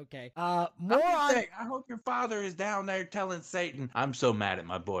 Jesus. Okay. I hope your father is down there telling Satan, I'm so mad at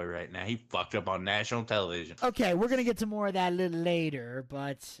my boy right now. He fucked up on national television. Okay, we're going to get to more of that a little later,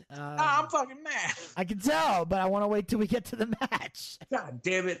 but... I'm fucking mad. I can tell, but I want to wait till we get to the match. God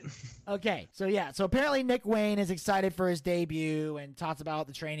damn it. Okay, so apparently Nick Wayne is excited for his debut and talks about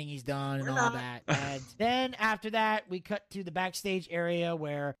the training he's done and all that. And then after that, we cut to the backstage area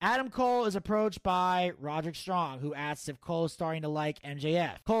where Adam Cole is approached by Roderick Strong, who asks if Cole is starting to like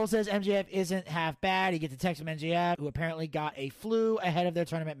MJF. Cole says MJF isn't half bad. He gets a text from MJF, who apparently got a flu ahead of their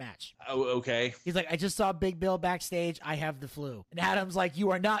tournament match. Oh, okay. He's like, I just saw Big Bill backstage. I have the flu. And Adam's like,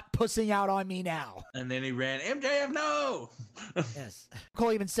 you are not pussing out on me now. And then he ran, MJF, no! Yes.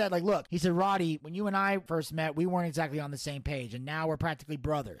 Cole even said, look, he said, Roddy, when you and I first met, we weren't exactly on the same page, and now we're practically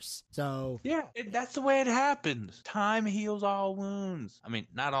brothers. So... Yeah, that's the way it happens. Time heals all wounds. I mean,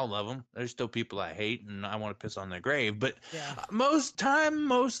 not all of them. There's still people I hate and I want to piss on their grave, but Yeah. most time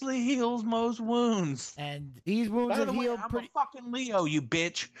mostly heals most wounds. And these wounds By have the way, healed I'm pretty. a fucking Leo, you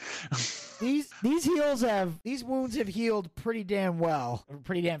bitch. These wounds have healed pretty damn well, or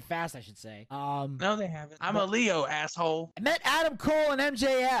pretty damn fast, I should say. No, they haven't. I'm a Leo, asshole. I met Adam Cole and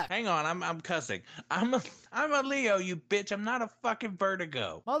MJF. Hang on, I'm cussing. I'm a Leo, you bitch. I'm not a fucking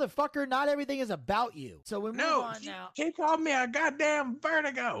Vertigo. Motherfucker, not everything is about you. So we move on now. He called me a goddamn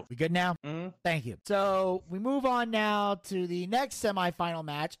Vertigo. We good now? Mm-hmm. Thank you. So we move on now to the next semifinal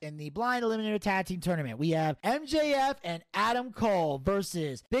match in the Blind Eliminator Tag Team Tournament. We have MJF and Adam Cole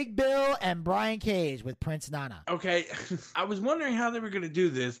versus Big Bill and Brian Cage with Prince Nana. Okay, I was wondering how they were going to do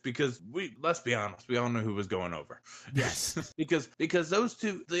this because let's be honest, we all knew who was going over. Yes. because those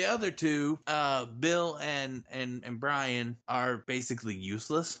two, the other two, Bill and Brian are basically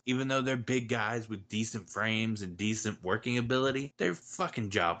useless, even though they're big guys with decent frames and decent working ability. They're fucking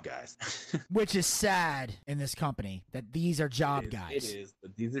job guys. Which is sad in this company that these are job guys. It is,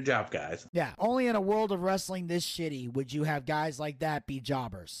 but these are job guys. Yeah, only in a world of wrestling this shitty would you have guys like that be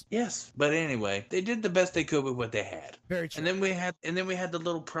jobbers. Yes, but anyway, they did the best they could with what they had. Very true. And then we had the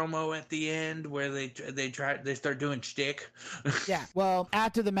little promo at the end where they start doing shtick. Yeah. Well,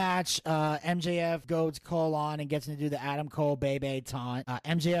 after the match, MJF goads Cole on and gets him to do the Adam Cole Bebe taunt.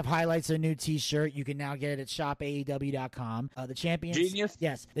 MJF highlights a new T-shirt. You can now get it at shopaew.com. The champion. Genius.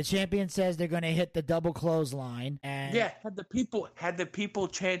 Yes. The champion says they're going to hit the double clothesline. And yeah, had the people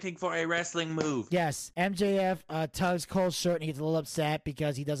chanting for a wrestling move. yes, MJF tugs Cole's shirt and he gets a little upset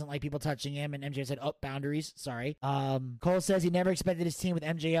because he doesn't like people touching him. And MJF said, "Oh, boundaries." Sorry. Cole says he never expected his team with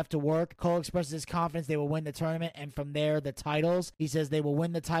MJF to work. Cole expresses his confidence they will win the tournament, and from there, the titles. He says they will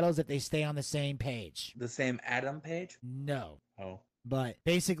win the titles if they stay on the same page. The same Adam page? No. Oh. But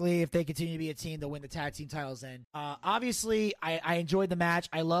basically, if they continue to be a team, they'll win the tag team titles. And obviously, I enjoyed the match.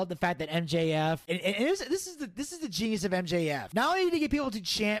 I love the fact that MJF and this is the genius of MJF. Not only did he get people to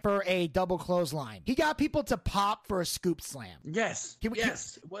chant for a double clothesline, he got people to pop for a scoop slam. Yes.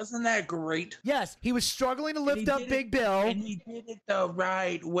 Wasn't that great? Yes, he was struggling to lift up Big Bill, and he did it the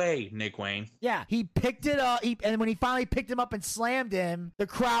right way, Nick Wayne. Yeah, he picked it up, and when he finally picked him up and slammed him, the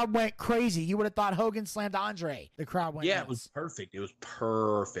crowd went crazy. You would have thought Hogan slammed Andre. The crowd went nuts. It was perfect. It was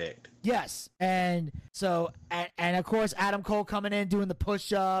perfect. Yes, and so and of course Adam Cole coming in doing the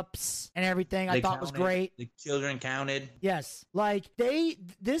push-ups and everything. I thought was great. The children counted. Yes, like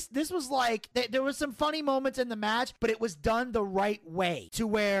this was like there was some funny moments in the match, but it was done the right way to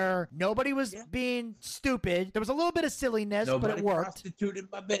where nobody was being stupid. There was a little bit of silliness, but it worked. Prostituted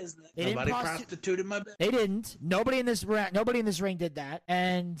my business. Nobody prostituted my business. They didn't. Nobody in this ring did that,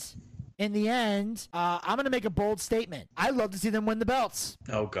 and. In the end, I'm going to make a bold statement. I'd love to see them win the belts.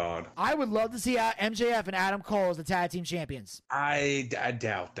 Oh, God. I would love to see MJF and Adam Cole as the tag team champions. I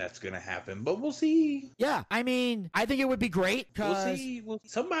doubt that's going to happen, but we'll see. Yeah, I mean, I think it would be great. We'll see.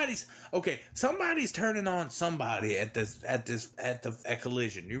 Somebody's turning on somebody at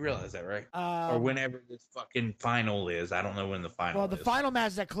Collision. You realize that, right? Or whenever this fucking final is. I don't know when the final is. Well, the final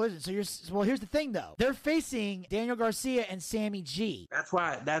match is at Collision. So here's the thing, though. They're facing Daniel Garcia and Sammy G. That's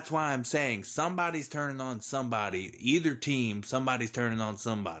why I'm saying somebody's turning on somebody. Either team, somebody's turning on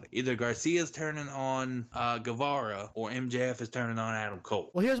somebody. Either Garcia's turning on Guevara or MJF is turning on Adam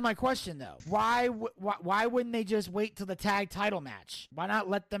Cole. Well, here's my question though: why wouldn't they just wait till the tag title match? Why not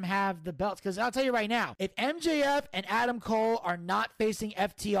let them have the belts? Because I'll tell you right now, if MJF and Adam Cole are not facing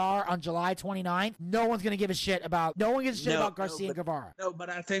FTR on July 29th, no one's gonna give a shit about. No one gives a shit about Garcia and Guevara. No, but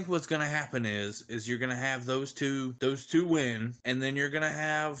I think what's gonna happen is you're gonna have those two win, and then you're gonna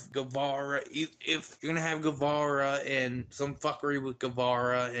have Guevara. If you're gonna have Guevara and some fuckery with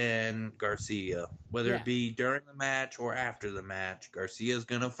Guevara and Garcia, whether it be during the match or after the match, Garcia's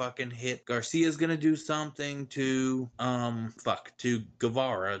gonna do something to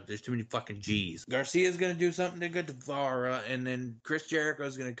Guevara. There's too many fucking G's. Garcia's gonna do something to Guevara, and then Chris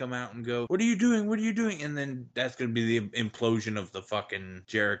Jericho's gonna come out and go, "What are you doing? What are you doing?" And then that's gonna be the implosion of the fucking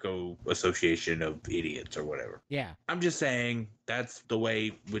Jericho Association of Idiots or whatever. Yeah, I'm just saying. That's the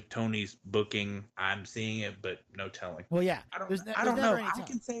way with Tony's booking. I'm seeing it, but no telling. Well, yeah. I don't know.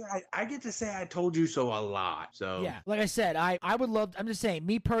 I get to say I told you so a lot. So yeah, like I said, I would love. I'm just saying,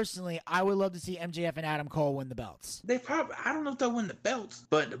 me personally, I would love to see MJF and Adam Cole win the belts. They probably. I don't know if they'll win the belts,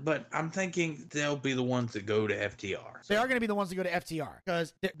 but I'm thinking they'll be the ones that go to FTR. So. They are going to be the ones that go to FTR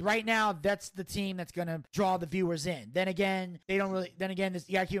because right now that's the team that's going to draw the viewers in. Then again, you got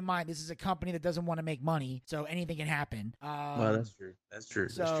to keep in mind this is a company that doesn't want to make money, so anything can happen. Well, that's true. That's true.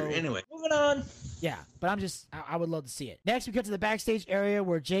 That's So- true. Anyway, moving on. Yeah, but I would love to see it. Next, we cut to the backstage area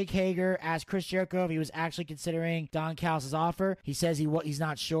where Jake Hager asked Chris Jericho if he was actually considering Don Callis' offer. He says he's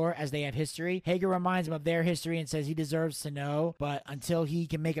not sure as they have history. Hager reminds him of their history and says he deserves to know, but until he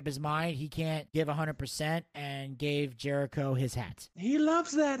can make up his mind, he can't give 100%, and gave Jericho his hat. He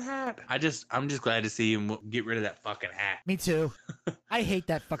loves that hat. I'm just glad to see him get rid of that fucking hat. Me too. I hate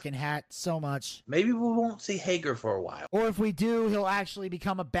that fucking hat so much. Maybe we won't see Hager for a while. Or if we do, he'll actually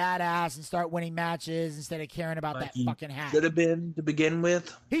become a badass and start winning matches instead of caring about Like that fucking hat. Should have been to begin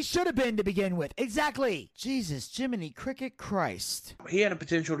with. He should have been to begin with. Exactly. Jesus, Jiminy Cricket Christ. He had a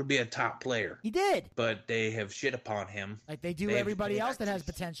potential to be a top player, He did. but they have shit upon him. Like they do They've- everybody they've else that has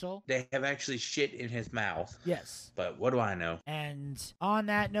actually- potential. They have actually shit in his mouth. Yes. But what do I know? And on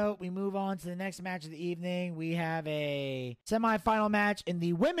that note, we move on to the next match of the evening. We have a semifinal match in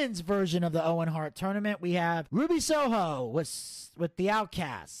the women's version of the Owen Hart tournament. We have Ruby Soho with the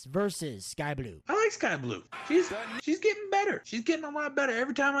Outcasts versus Sky Blue. I like Sky Blue. She's getting better. She's getting a lot better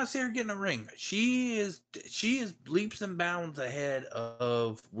every time I see her get in a ring. She is leaps and bounds ahead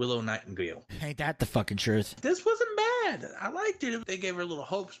of Willow Nightingale. Ain't that the fucking truth? This wasn't bad. I liked it. They gave her a little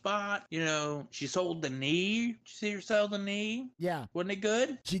hope spot. You know, she sold the knee. Did you see her sell the knee? Yeah, Wasn't it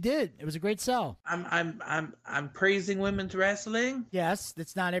good? she did. It was a great sell. I'm praising women's wrestling. Yes,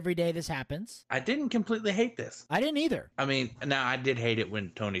 it's not every day this happens. I didn't completely hate this. I didn't either. I mean, now I did hate it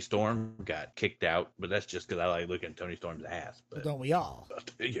when Tony Storm got kicked out, but that's just because I like looking at Tony Storm's ass. But Don't we all?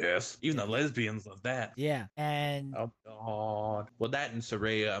 yes, even the lesbians love that. Yeah, and Oh God. Well, that and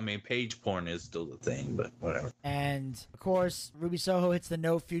Saraya. I mean, page porn is still a thing, but whatever. And of course, Ruby Soho hits the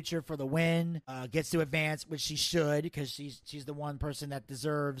no future for the win. Gets to advance, which she should, because she's the one person that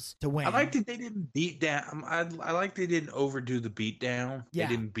deserves to win. I like that they didn't beat down. I like they didn't overdo the beat down. Yeah.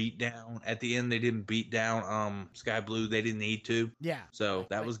 They didn't beat down at the end. They didn't beat down Sky Blue. They didn't need to. Yeah. So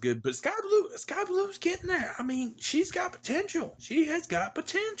that was good. But Sky Blue's getting there. I mean, she's got potential. She has got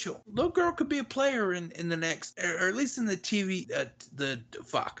potential. Little girl could be a player in the next, or at least in the the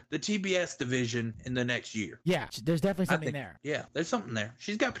TBS division in the next year. Yeah, there's definitely I something think- there. Yeah, there's something there.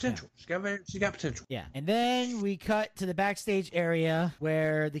 She's got potential. She's got potential. Yeah. And then we cut to the backstage area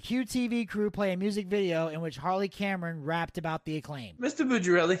where the QTV crew play a music video in which Harley Cameron rapped about the Acclaim. Mr.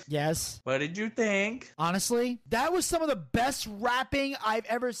 Bucciarelli, Yes. what did you think? Honestly, that was some of the best rapping I've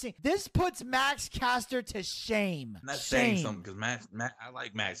ever seen. This puts Max Caster to shame. I'm not Shame. saying something because I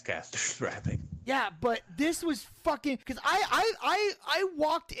like Max Caster's rapping. Yeah, but this was fucking, because I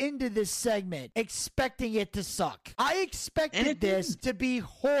walked into this segment expecting it to suck. I And expected it this didn't. to be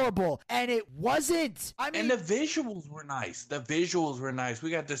horrible, and it wasn't. I mean, And the visuals were nice.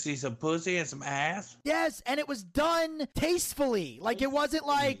 We got to see some pussy and some ass. yes, and it was done tastefully. Like it wasn't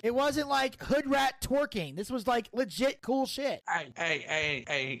like hood rat twerking. This was like legit cool shit.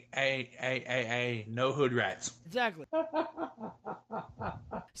 Hey, no hood rats. Exactly.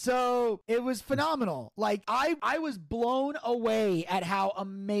 So it was phenomenal. Like I was blown away at how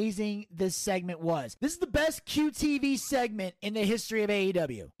amazing this segment was. This is the best QTV segment in the history of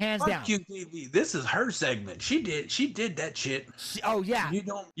AEW, hands down. Fuck QTV. This is her segment. She did that shit. Oh yeah,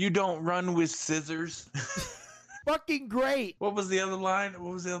 You don't run with scissors. fucking great. What was the other line? It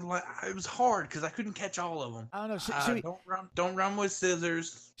was hard because I couldn't catch all of them. I don't know. Should Don't run with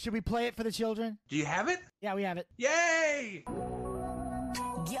scissors. we play it for the children? Do you have it? Yeah, we have it. Yay!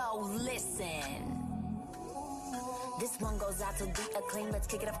 Yo, listen. This one goes out to the Acclaim. Let's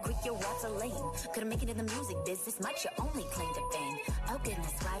kick it up quick, your raps are lame. Couldn't make it in the music business, much your only claim to fame. Oh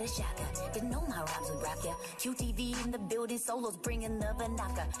goodness, what a shocker. Didn't know my rhymes would rock ya. QTV in the building, solos bringing the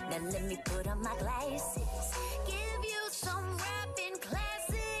banaka. Now let me put on my glasses. Give you some rapping classes.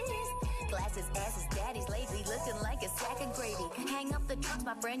 Glasses, asses, daddies, lazy, looking like a sack of gravy. Hang up the trucks,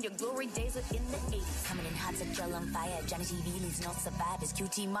 my friend, your glory days are in the 80s. Coming in hot, set y'all on fire. Johnny TV leaves no survivors.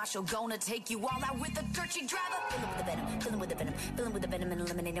 QT Marshall gonna take you all out with a dirty driver. Filling with the venom, and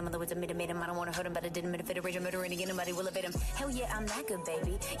eliminate him. Although it's a made him. I don't wanna hurt him, but I didn't mean to fit a rage. I'm murdering anybody will evade him. Hell yeah, I'm that good,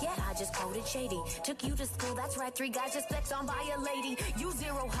 baby. Yeah, I just quoted shady. Took you to school, that's right. 3 guys just flexed on by a lady. You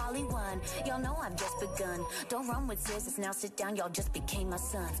 0, Holly 1. Y'all know I've just begun. Don't run with scissors, now sit down. Y'all just became my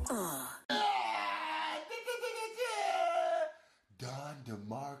sons. Don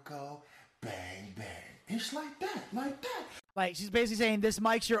DeMarco, bang, bang. It's like that. Like, she's basically saying this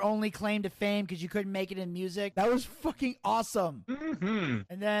mic's your only claim to fame because you couldn't make it in music. That was fucking awesome. Mm-hmm.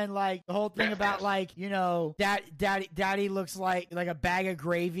 And then, like, the whole thing about, like, you know, daddy looks like a bag of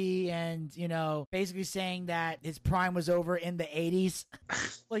gravy, and, you know, basically saying that his prime was over in the 80s.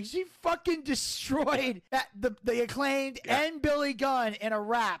 Like, she fucking destroyed the Acclaimed and Billy Gunn in a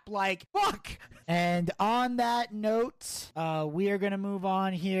rap. Like, fuck. And on that note, we are going to move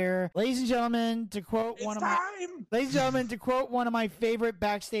on here. Ladies and gentlemen, to quote one of my favorite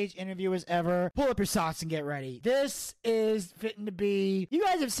backstage interviewers ever, pull up your socks and get ready. This is fitting to be, you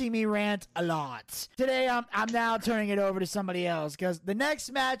guys have seen me rant a lot. Today, I'm now turning it over to somebody else, because the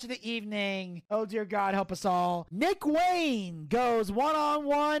next match of the evening, oh dear God, help us all, Nick Wayne goes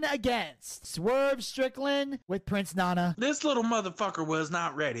one-on-one against Swerve Strickland with Prince Nana. This little motherfucker was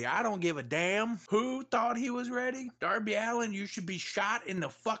not ready. I don't give a damn who thought he was ready. Darby Allin, you should be shot in the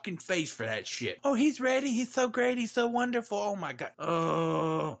fucking face for that shit. Oh, he's ready. He's so great. He's so wonderful. Oh my God.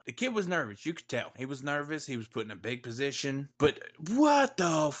 Oh, the kid was nervous. You could tell. He was nervous. He was put in a big position. But what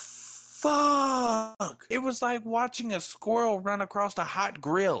the fuck? It was like watching a squirrel run across a hot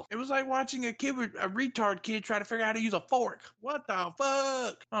grill. It was like watching a retard kid try to figure out how to use a fork. What the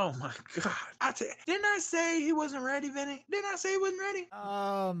fuck? Oh my God. Didn't I say he wasn't ready, Vinny? Didn't I say he wasn't ready?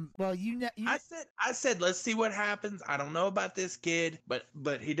 Well, you I said, let's see what happens. I don't know about this kid, but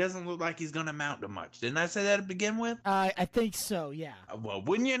he doesn't look like he's gonna amount to much. Didn't I say that to begin with? I think so, yeah. Well,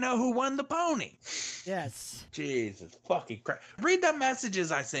 wouldn't you know who won the pony? Yes. Jesus fucking Christ. Read the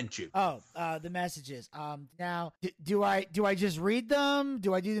messages I sent you. Oh, the messages. Now, do I just read them?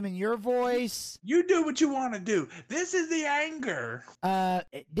 Do I do them in your voice? You do what you want to do. This is the anger.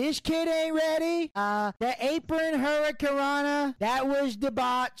 This kid ain't ready. The apron hurricanrana, that was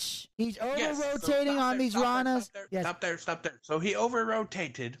debauch. He's over-rotating on these ranas. Stop there. So he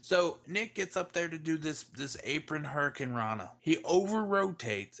over-rotated. So Nick gets up there to do this apron hurricanrana. He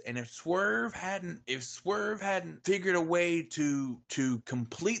over-rotates, and if Swerve hadn't figured a way to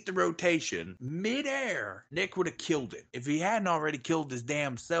complete the rotation mid-air, Nick would have killed it. If he hadn't already killed his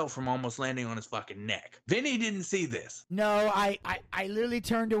damn self from almost landing on his fucking neck. Vinny didn't see this. No, I literally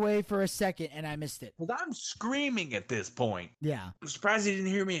turned away for a second and I missed it. Because I'm screaming at this point. Yeah. I'm surprised he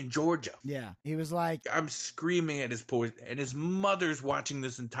didn't hear me in Georgia. Yeah. He was like, I'm screaming at his point, and his mother's watching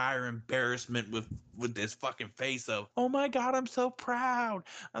this entire embarrassment with this fucking face of, oh my God, I'm so proud.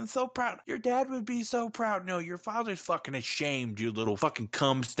 I'm so proud. Your dad would be so proud. No, your father's fucking ashamed, you little fucking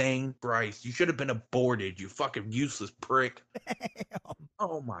cum stain. Bryce, you should have been aborted, you fucking useless prick.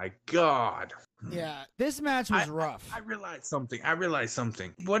 Oh my God. Yeah, this match was rough. I realized something.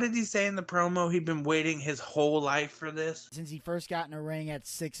 What did he say in the promo? He'd been waiting his whole life for this? Since he first got in the ring at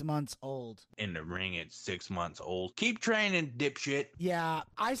 6 months old. In the ring at 6 months old. Keep training, dipshit. Yeah,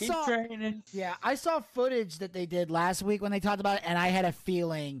 Keep training. Yeah, I saw footage that they did last week when they talked about it, and I had a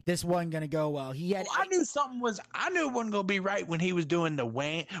feeling this wasn't gonna go well. I knew it wasn't gonna be right when he was doing the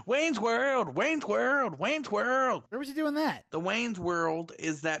Wayne's World. Where was he doing that? The Wayne's World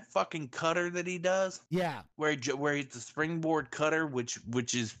is that fucking cutter that he does. Yeah. Where he's the springboard cutter, which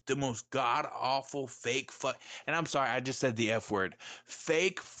is the most god awful fake and I'm sorry, I just said the F word.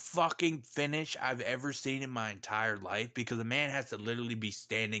 Fake fucking finish I've ever seen in my entire life, because the man has to literally be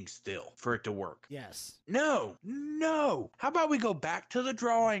standing still for it to work. Yes. No. How about we go back to the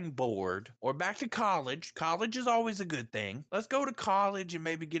drawing board, or back to college? College is always a good thing. Let's go to college and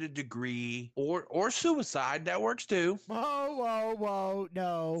maybe get a degree, or suicide. That works too. Whoa,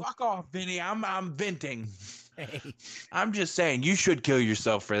 no. Fuck off, Vinny. I'm venting. Hey. I'm just saying, you should kill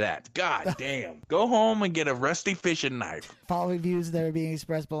yourself for that. God damn. Go home and get a rusty fishing knife. Following views that are being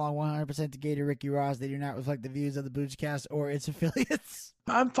expressed belong 100% to Gator Ricky Ross. They do not reflect the views of the Boochcast or its affiliates.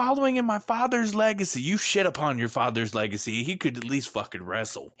 I'm following in my father's legacy. You shit upon your father's legacy. He could at least fucking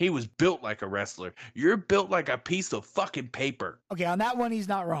wrestle. He was built like a wrestler. You're built like a piece of fucking paper. Okay, on that one, he's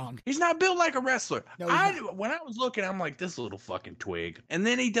not wrong. He's not built like a wrestler. No, when I was looking, I'm like, this little fucking twig. And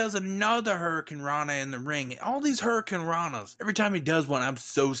then he does another Hurricane Rana in the ring. All these Hurricane Ranas. Every time he does one, I'm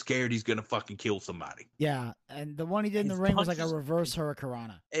so scared he's gonna fucking kill somebody. Yeah, and the one he did in the ring was like a reverse Hurricane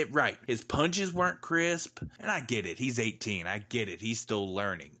Rana. Right. His punches weren't crisp. And I get it. He's 18. I get it. He's still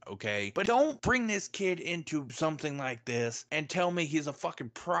learning, okay? But don't bring this kid into something like this and tell me he's a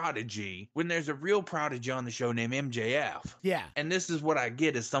fucking prodigy when there's a real prodigy on the show named MJF. Yeah. And this is what I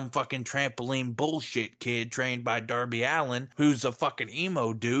get, is some fucking trampoline bullshit kid trained by Darby Allin, who's a fucking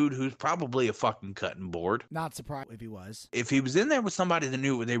emo dude who's probably a fucking cutting board. Not surprised if he was. If he was in there with somebody that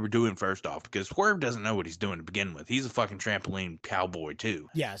knew what they were doing, first off, because Swerve doesn't know what he's doing to begin with. He's a fucking trampoline cowboy too.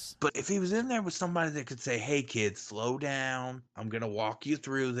 Yes. But if he was in there with somebody that could say, hey kids, slow down. I'm going to walk you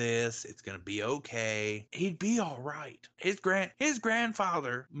through this. It's going to be okay. He'd be all right. His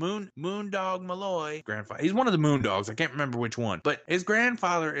grandfather, Moondog Malloy, grandfather, he's one of the Moondogs. I can't remember which one, but his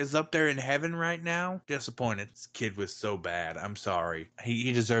grandfather is up there in heaven right now. Disappointed. This kid was so bad. I'm sorry.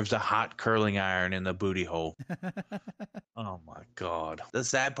 He deserves a hot curling iron in the booty hole. Oh my God. The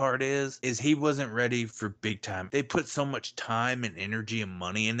sad part is he wasn't ready for big time. They put so much time and energy and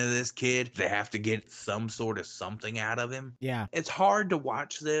money into this kid. They have to get some sort of something out of him. Yeah. It's hard to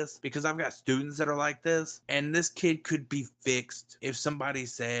watch this because I've got students that are like this, and this kid could be fixed if somebody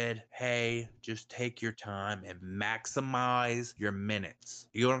said, hey, just take your time and maximize your minutes.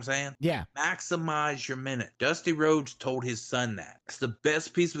 You know what I'm saying? Yeah. Maximize your minutes. Dusty Rhodes told his son that. It's the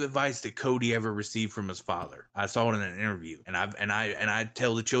best piece of advice that Cody ever received from his father. I saw it in an interview, and I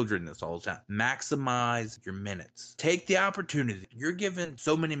tell the children this all the time. Maximize your minutes. Take the opportunity. You're given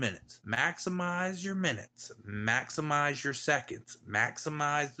so many minutes. Maximize your minutes. Maximize your seconds.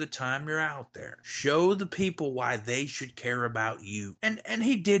 Maximize the time you're out there. Show the people why they should care about you. And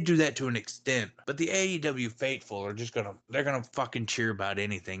he did do that to an extent, but the AEW faithful are just they're gonna fucking cheer about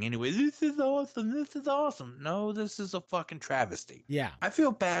anything anyway. This is awesome. This is awesome. No, this is a fucking travesty. Yeah. I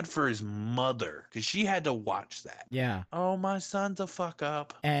feel bad for his mother because she had to watch that. Yeah. Oh, my son's a fuck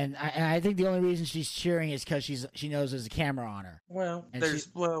up. And I think the only reason she's cheering is because she knows there's a camera on her. Well, And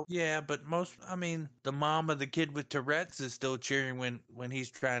yeah, but the mom of the kid with Tourette's is still cheering when he's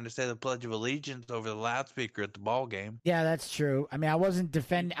trying to say the Pledge of Allegiance over the loudspeaker at the ball game. Yeah, that's true. I mean,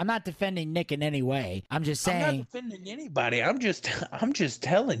 I'm not defending Nick in any way. I'm just saying. I'm not defending anybody. I'm just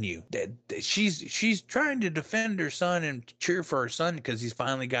telling you that she's trying to defend her son and cheer for her son because he's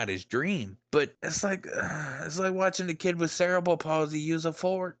finally got his dream. But it's like watching a kid with cerebral palsy use a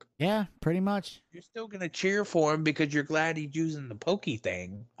fork. Yeah, pretty much. You're still gonna cheer for him because you're glad he's using the pokey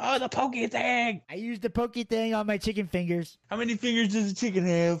thing. Oh, the pokey thing! I used the pokey thing on my chicken fingers. How many fingers does a chicken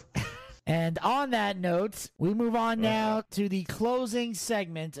have? And on that note, we move on now to the closing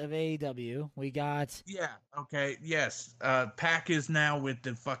segment of AEW. We got... Yeah, okay, yes. Pac is now with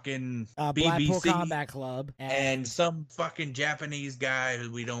the fucking Blackpool BBC. Combat Club. And some fucking Japanese guy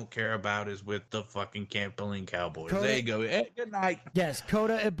who we don't care about is with the fucking Trampoline Cowboys. There you go. Hey, good night. Yes,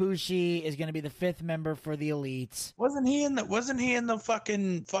 Kota Ibushi is going to be the 5th member for the Elite. Wasn't he in the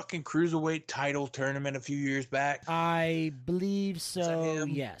fucking cruiserweight title tournament a few years back? I believe so.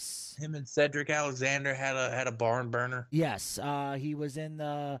 Yes. Him and Cedric Alexander had a barn burner. Yes, he was in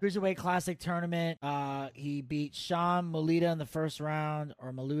the Cruiserweight Classic tournament. He beat Sean Maluda in the first round,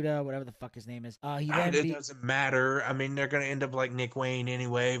 or Maluda, whatever the fuck his name is. It doesn't matter. I mean, they're gonna end up like Nick Wayne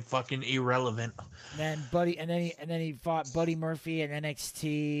anyway. Fucking irrelevant. And then he fought Buddy Murphy in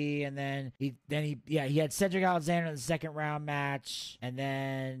NXT, and then he had Cedric Alexander in the second round match, and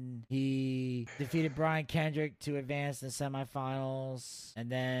then he defeated Brian Kendrick to advance in the semifinals, and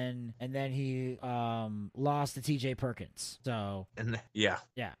then he lost to TJ Perkins. So and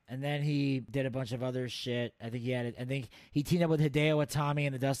then he did a bunch of other shit. I think he teamed up with Hideo Itami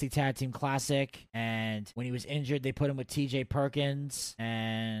in the Dusty Tag Team Classic, and when he was injured, they put him with TJ Perkins,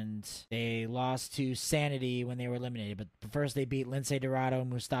 and they lost to Sanity when they were eliminated. But first, they beat Lince Dorado and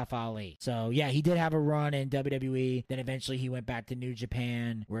Mustafa Ali. So yeah, he did have a run in WWE. Then eventually, he went back to New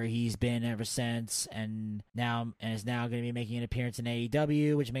Japan, where he's been ever since, and is now going to be making an appearance in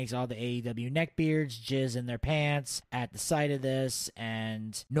AEW, which makes all the AEW neckbeards jizz in their pants at the sight of this.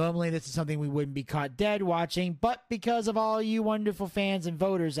 And normally this is something we wouldn't be caught dead watching, but because of all you wonderful fans and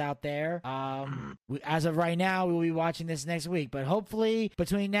voters out there, as of right now, we will be watching this next week. But hopefully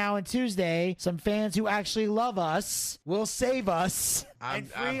between now and Tuesday, some fans who actually love us will save us and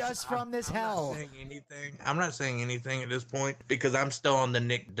free us from this hell. I'm not saying anything at this point because I'm still on the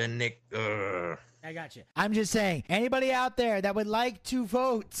Nick. I got you. I'm just saying, anybody out there that would like to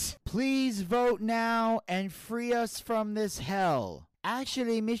vote, please vote now and free us from this hell.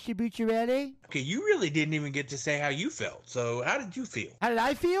 Actually, Mr. Bucciarelli? Okay, you really didn't even get to say how you felt. So how did you feel? How did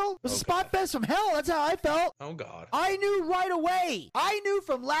I feel? It was a spot fest from hell. That's how I felt. Oh, God. I knew right away. I knew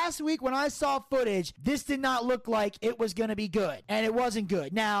from last week when I saw footage, this did not look like it was going to be good. And it wasn't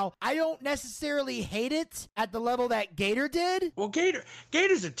good. Now, I don't necessarily hate it at the level that Gator did. Well,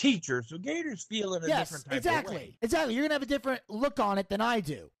 Gator's a teacher, so Gator's feeling a different type of way. Exactly. You're going to have a different look on it than I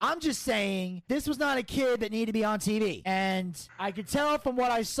do. I'm just saying, this was not a kid that needed to be on TV. And I could tell from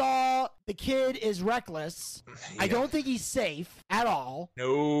what I saw, the kid is reckless. I don't think he's safe at all.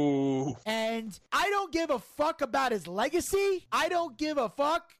 No. And I don't give a fuck about his legacy. I don't give a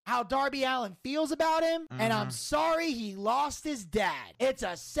fuck how Darby Allin feels about him. And I'm sorry he lost his dad. It's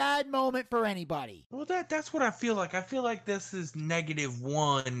a sad moment for anybody. Well, that's what I feel like. I feel like this is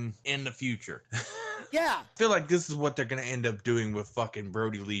 -1 in the future. Yeah. I feel like this is what they're going to end up doing with fucking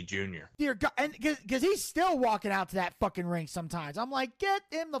Brody Lee Jr. Dear God, and because he's still walking out to that fucking ring sometimes. I'm like, get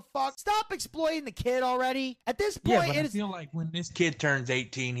him the fuck. Stop exploiting the kid already. At this point, I feel like when this kid turns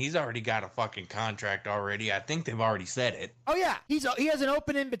 18, he's already got a fucking contract already. I think they've already said it. Oh yeah, he has an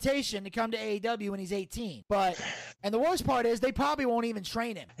open invitation to come to AEW when he's 18. And the worst part is they probably won't even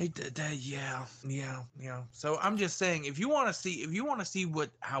train him. Yeah. So I'm just saying, if you want to see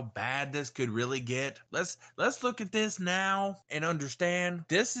how bad this could really get, let's look at this now and understand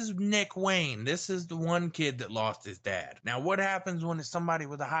this is Nick Wayne. This is the one kid that lost his dad. Now, what happens when it's somebody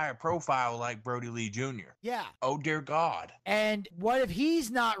with a higher profile like Brody Lee Jr.? Yeah. Oh dear God. And what if he's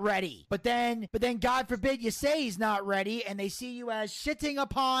not ready? But then God forbid you say he's not ready and they see you as shitting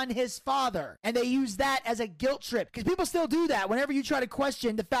upon his father. And they use that as a guilt trip. Because people still do that whenever you try to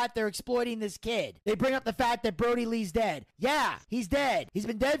question the fact they're exploiting this kid. They bring up the fact that Brody Lee's dead. Yeah, he's dead. He's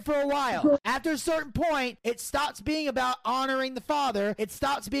been dead for a while. After a certain point, it stops being about honoring the father. It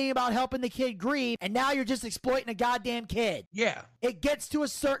stops being about helping the kid grieve. And now you're just exploiting a goddamn kid. Yeah. It gets to a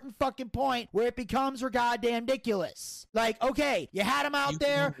certain fucking point where it becomes goddamn ridiculous. Like, okay, you had him out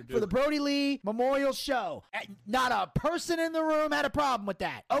there for the Brody Lee Memorial Show. Not a person in the room had a problem with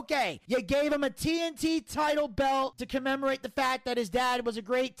that. Okay, you gave him a TNT title belt to commemorate the fact that his dad was a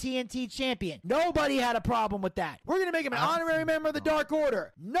great TNT champion. Nobody had a problem with that. We're going to make him an honorary member of the Dark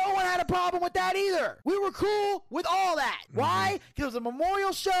Order. No one had a problem with that either. We were cool with all that. Why? Because it was a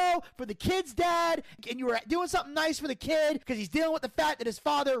memorial show for the kid's dad, and you were doing something nice for the kid because he's dealing with the fact that his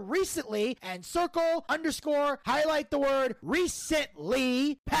father recently, and highlight the word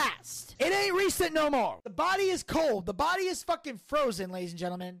recently passed. It ain't recent no more. The body is cold. The body is fucking frozen, ladies and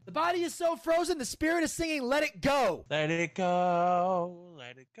gentlemen. The body is so frozen, the spirit is singing, let it go. Let it go.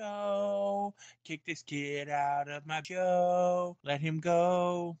 Let it go. Kick this kid out of my show. Let him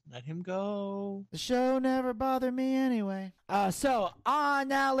go. Let him go. The show never bothered me anyway.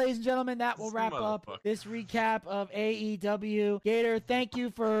 Now, ladies and gentlemen, that will wrap up this recap of AEW. Gator, thank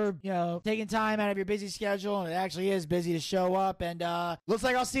you for, taking time out of your busy schedule. And it actually is busy to show up. And looks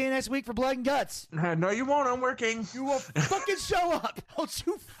like I'll see you next week for Blood and Guts. No, you won't. I'm working. You will fucking show up.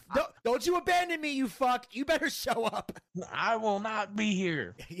 Don't you abandon me, you fuck. You better show up. I will not be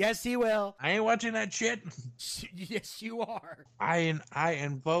here. Yes, he will. I ain't watching that shit. Yes, you are. I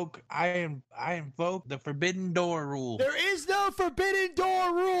invoke the forbidden door rule. There is no forbidden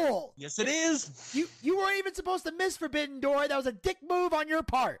door rule. Yes, it is. You weren't even supposed to miss forbidden door. That was a dick move on your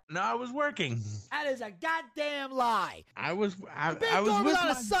part. No, I was working. That is a goddamn lie. I was with on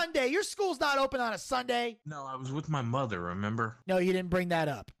a Sunday. Your school's not open on a Sunday. No, I was with my mother, remember? No, you didn't bring that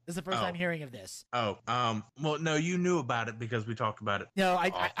up. This is the first time hearing of this. Well, no, you knew about it because we talked about it. No,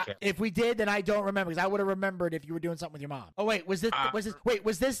 if we did, then I don't remember because I would have remembered if you were doing something with your mom. Oh wait, was this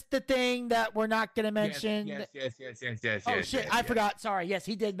the thing that we're not going to mention? Yes. Oh shit, I forgot. Sorry. Yes,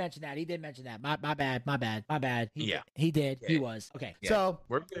 he did mention that. My bad. He did. Yeah. He was. Okay. Yeah. So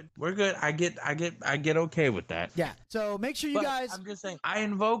we're good. I get okay with that. Yeah. So make sure you guys. I'm just saying, I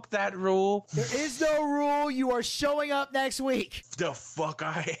invoke that rule. There is no rule. You are showing up next week. The fuck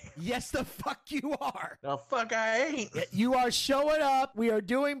I. Yes, the fuck you are. The fuck I ain't. You are showing up. We are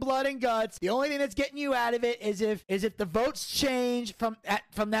doing Blood and Guts. The only thing that's getting you out of it is if the votes change from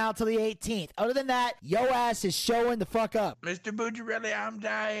now till the 18th. Other than that, yo ass is showing the fuck up. Mr. Bucciarelli, I'm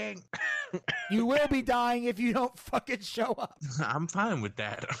dying. You will be dying if you don't fucking show up. I'm fine with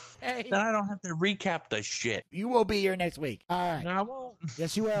that. Hey. Then I don't have to recap the shit. You will be here next week. All right. No, I won't.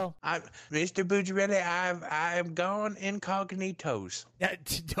 Yes, you will. Mr. Bucciarelli, I am gone incognitos.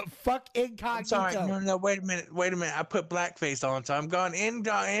 Fuck incognito. I'm sorry. No, wait a minute. I put blackface on, so I'm gone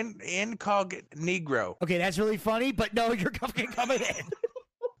incognito. Okay, that's really funny, but no, you're fucking coming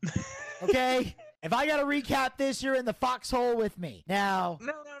in. Okay? If I gotta recap this, you're in the foxhole with me. Now.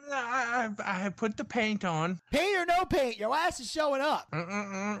 No. I put the paint on. Paint or no paint, your ass is showing up.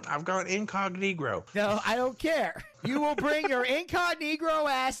 I've gone incognito. No, I don't care. You will bring your incognito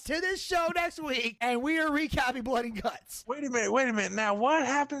ass to this show next week, and we are recapping Blood and Guts. Wait a minute. Now, what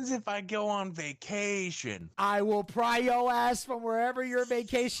happens if I go on vacation? I will pry your ass from wherever you're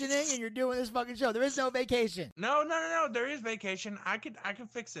vacationing, and you're doing this fucking show. There is no vacation. No. There is vacation. I can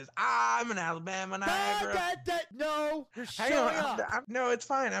fix this. I'm in Alabama, Niagara. No, you're Hang showing on. up. No, it's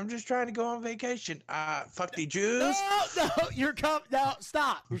fine. I'm just trying to go on vacation. Fuck the Jews. No, no,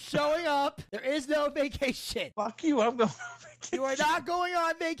 stop. You're showing up. There is no vacation. Fuck you. I'm going on vacation. You are not going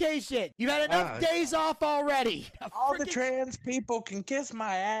on vacation. You've had enough days off already. All the trans people can kiss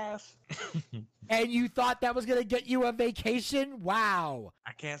my ass. And you thought that was going to get you a vacation? Wow.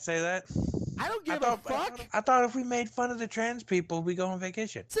 I can't say that. I don't give a fuck. I thought if we made fun of the trans people, we go on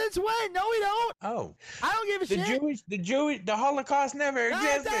vacation. Since when? No, we don't. Oh. I don't give a shit. The Holocaust never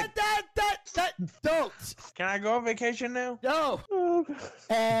existed. Don't. Can I go on vacation now? No.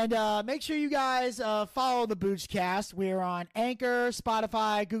 And make sure you guys follow the Boochcast. We're on Anchor,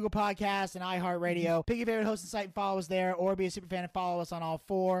 Spotify, Google Podcasts, and iHeartRadio. Pick your favorite hosting site and follow us there, or be a super fan and follow us on all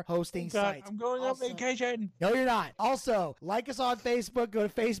 4 hosting sites. I'm going on vacation. No, you're not. Also, like us on Facebook. Go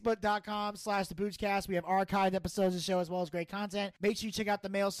to facebook.com/theboochcast. We have archived episodes of the show as well as great content. Make sure you check out the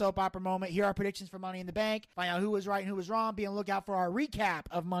male soap opera moment. Hear our predictions for Money in the Bank. Find out who was right and who was wrong. Be on the lookout for our recap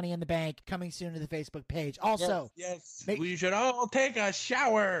of Money in the Bank coming soon to the Facebook page. Also, yes. We should all take a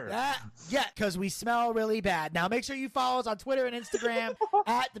shower. Yeah, because we smell really bad. Now, make sure you follow us on Twitter and Instagram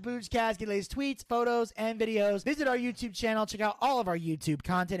at the Boochcast. Get latest tweets, photos, and videos. Visit our YouTube channel. Check out all of our YouTube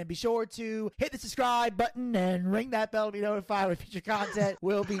content, and be sure to hit the subscribe button and ring that bell to be notified when future content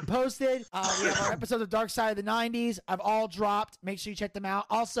will be posted. We have our episodes of Dark Side of the 90s. I've all dropped. Make sure you check them out.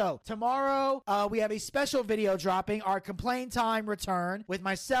 Also, tomorrow we have a special video dropping, our Complain Time return, with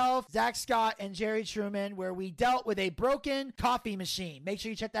myself, Zach Scott, and Jerry Truman, where we dealt with a broken coffee machine. Make sure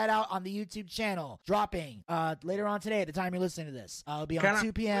you check that out on the YouTube channel. Dropping later on today at the time you're listening to this. It'll be on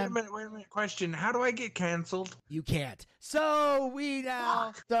 2 p.m. Wait a minute. Question. How do I get canceled? You can't. So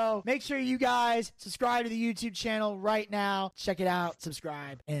make sure you guys subscribe to the YouTube channel right now. Check it out,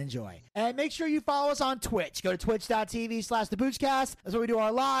 subscribe, and enjoy. And make sure you follow us on Twitch. Go to twitch.tv/theboochcast. That's where we do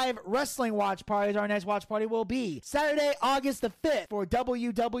our live wrestling watch parties. Our next watch party will be Saturday, August the 5th for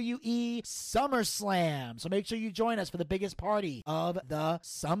WWE SummerSlam. So make sure you join us for the biggest party of the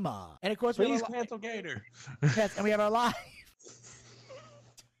summer. And of course, please cancel Gator. Yes, and we have our live.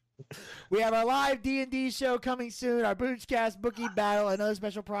 We have our live D&D show coming soon, our Boochcast Bookie Battle, another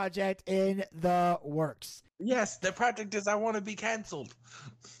special project in the works. Yes, the project is I want to be canceled.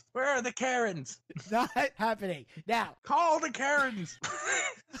 Where are the Karens? It's not happening. Now, call the Karens.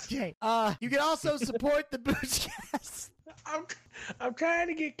 Okay. You can also support the Boochcast. I'm trying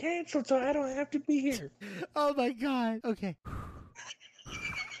to get canceled so I don't have to be here. Oh my God. Okay.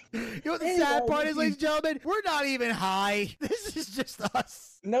 You know what the sad part is, ladies and gentlemen? We're not even high. This is just us.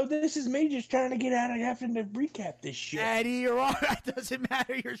 No, this is me just trying to get out of having to recap this shit. Eddie, you're all right. Doesn't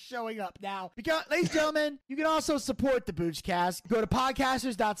matter. You're showing up now. Because, ladies and gentlemen, you can also support the Boochcast. Go to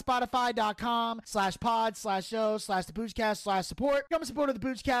podcasters.spotify.com/pod/show/theboochcast/support. Become a supporter of the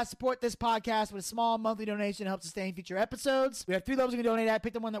Boochcast. Support this podcast with a small monthly donation to help sustain future episodes. We have 3 levels you can donate at.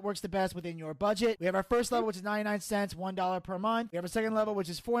 Pick the one that works the best within your budget. We have our first level, which is 99 cents, $1 per month. We have a second level, which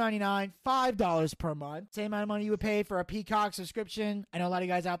is $4.99, $5 per month. Same amount of money you would pay for a Peacock subscription. I know a lot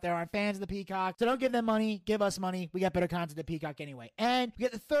of guys out there aren't fans of the Peacock, so don't give them money. Give us money. We got better content than Peacock anyway. And we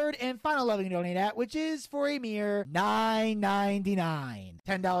get the third and final level you can donate at, which is for a mere $9.99,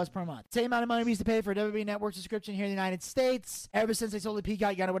 $10 per month. Same amount of money we used to pay for a WWE Network subscription here in the United States. Ever since they sold the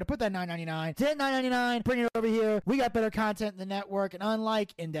Peacock, you got to know where to put that $9.99. To $9.99, bring it over here. We got better content than the network, and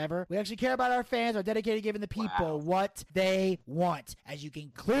unlike Endeavor, we actually care about our fans, are dedicated to giving the people what they want, as you can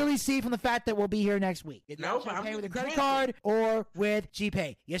clearly see from the fact that we'll be here next week. Nope, I'm pay with a credit canceled. card or with GPay.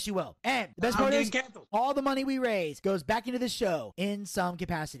 Yes, you will. And the best part is, canceled. all the money we raise goes back into the show in some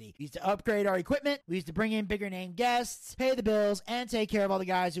capacity. We used to upgrade our equipment. We used to bring in bigger name guests, pay the bills, and take care of all the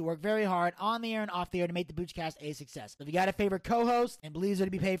guys who work very hard on the air and off the air to make the Boochcast a success. So if you got a favorite co-host and believes they're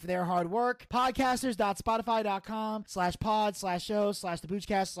to be paid for their hard work,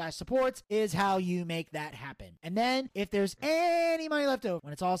 podcasters.spotify.com/pod/show/theboochcast/supports is how you make that happen. And then if there's any money left over,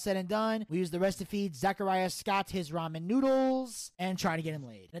 when it's all said and done, we use the rest to feed Zachariah Scott his ramen noodles and try to get him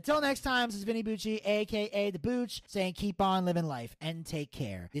laid. And until next time, this is Vinny Bucci, aka The Booch, saying keep on living life and take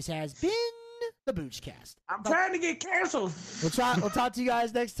care. This has been the Boochcast. I'm trying to get canceled. We'll talk to you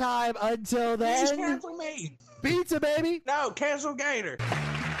guys next time. Until then, please cancel me. Pizza, baby. No, cancel Gator.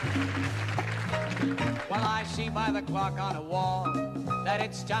 Well, I see by the clock on the wall that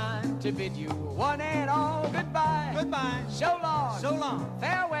it's time to bid you one and all goodbye. Goodbye. So long. So long.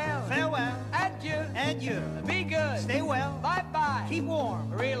 Farewell. Farewell. Adieu. Adieu. Be good. Stay well. Bye-bye. Keep warm.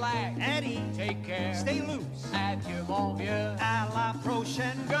 Relax. At ease. Take care. Stay loose. Adieu, mon vieux. À la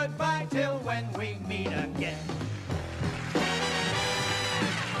prochaine. Goodbye till when we meet again.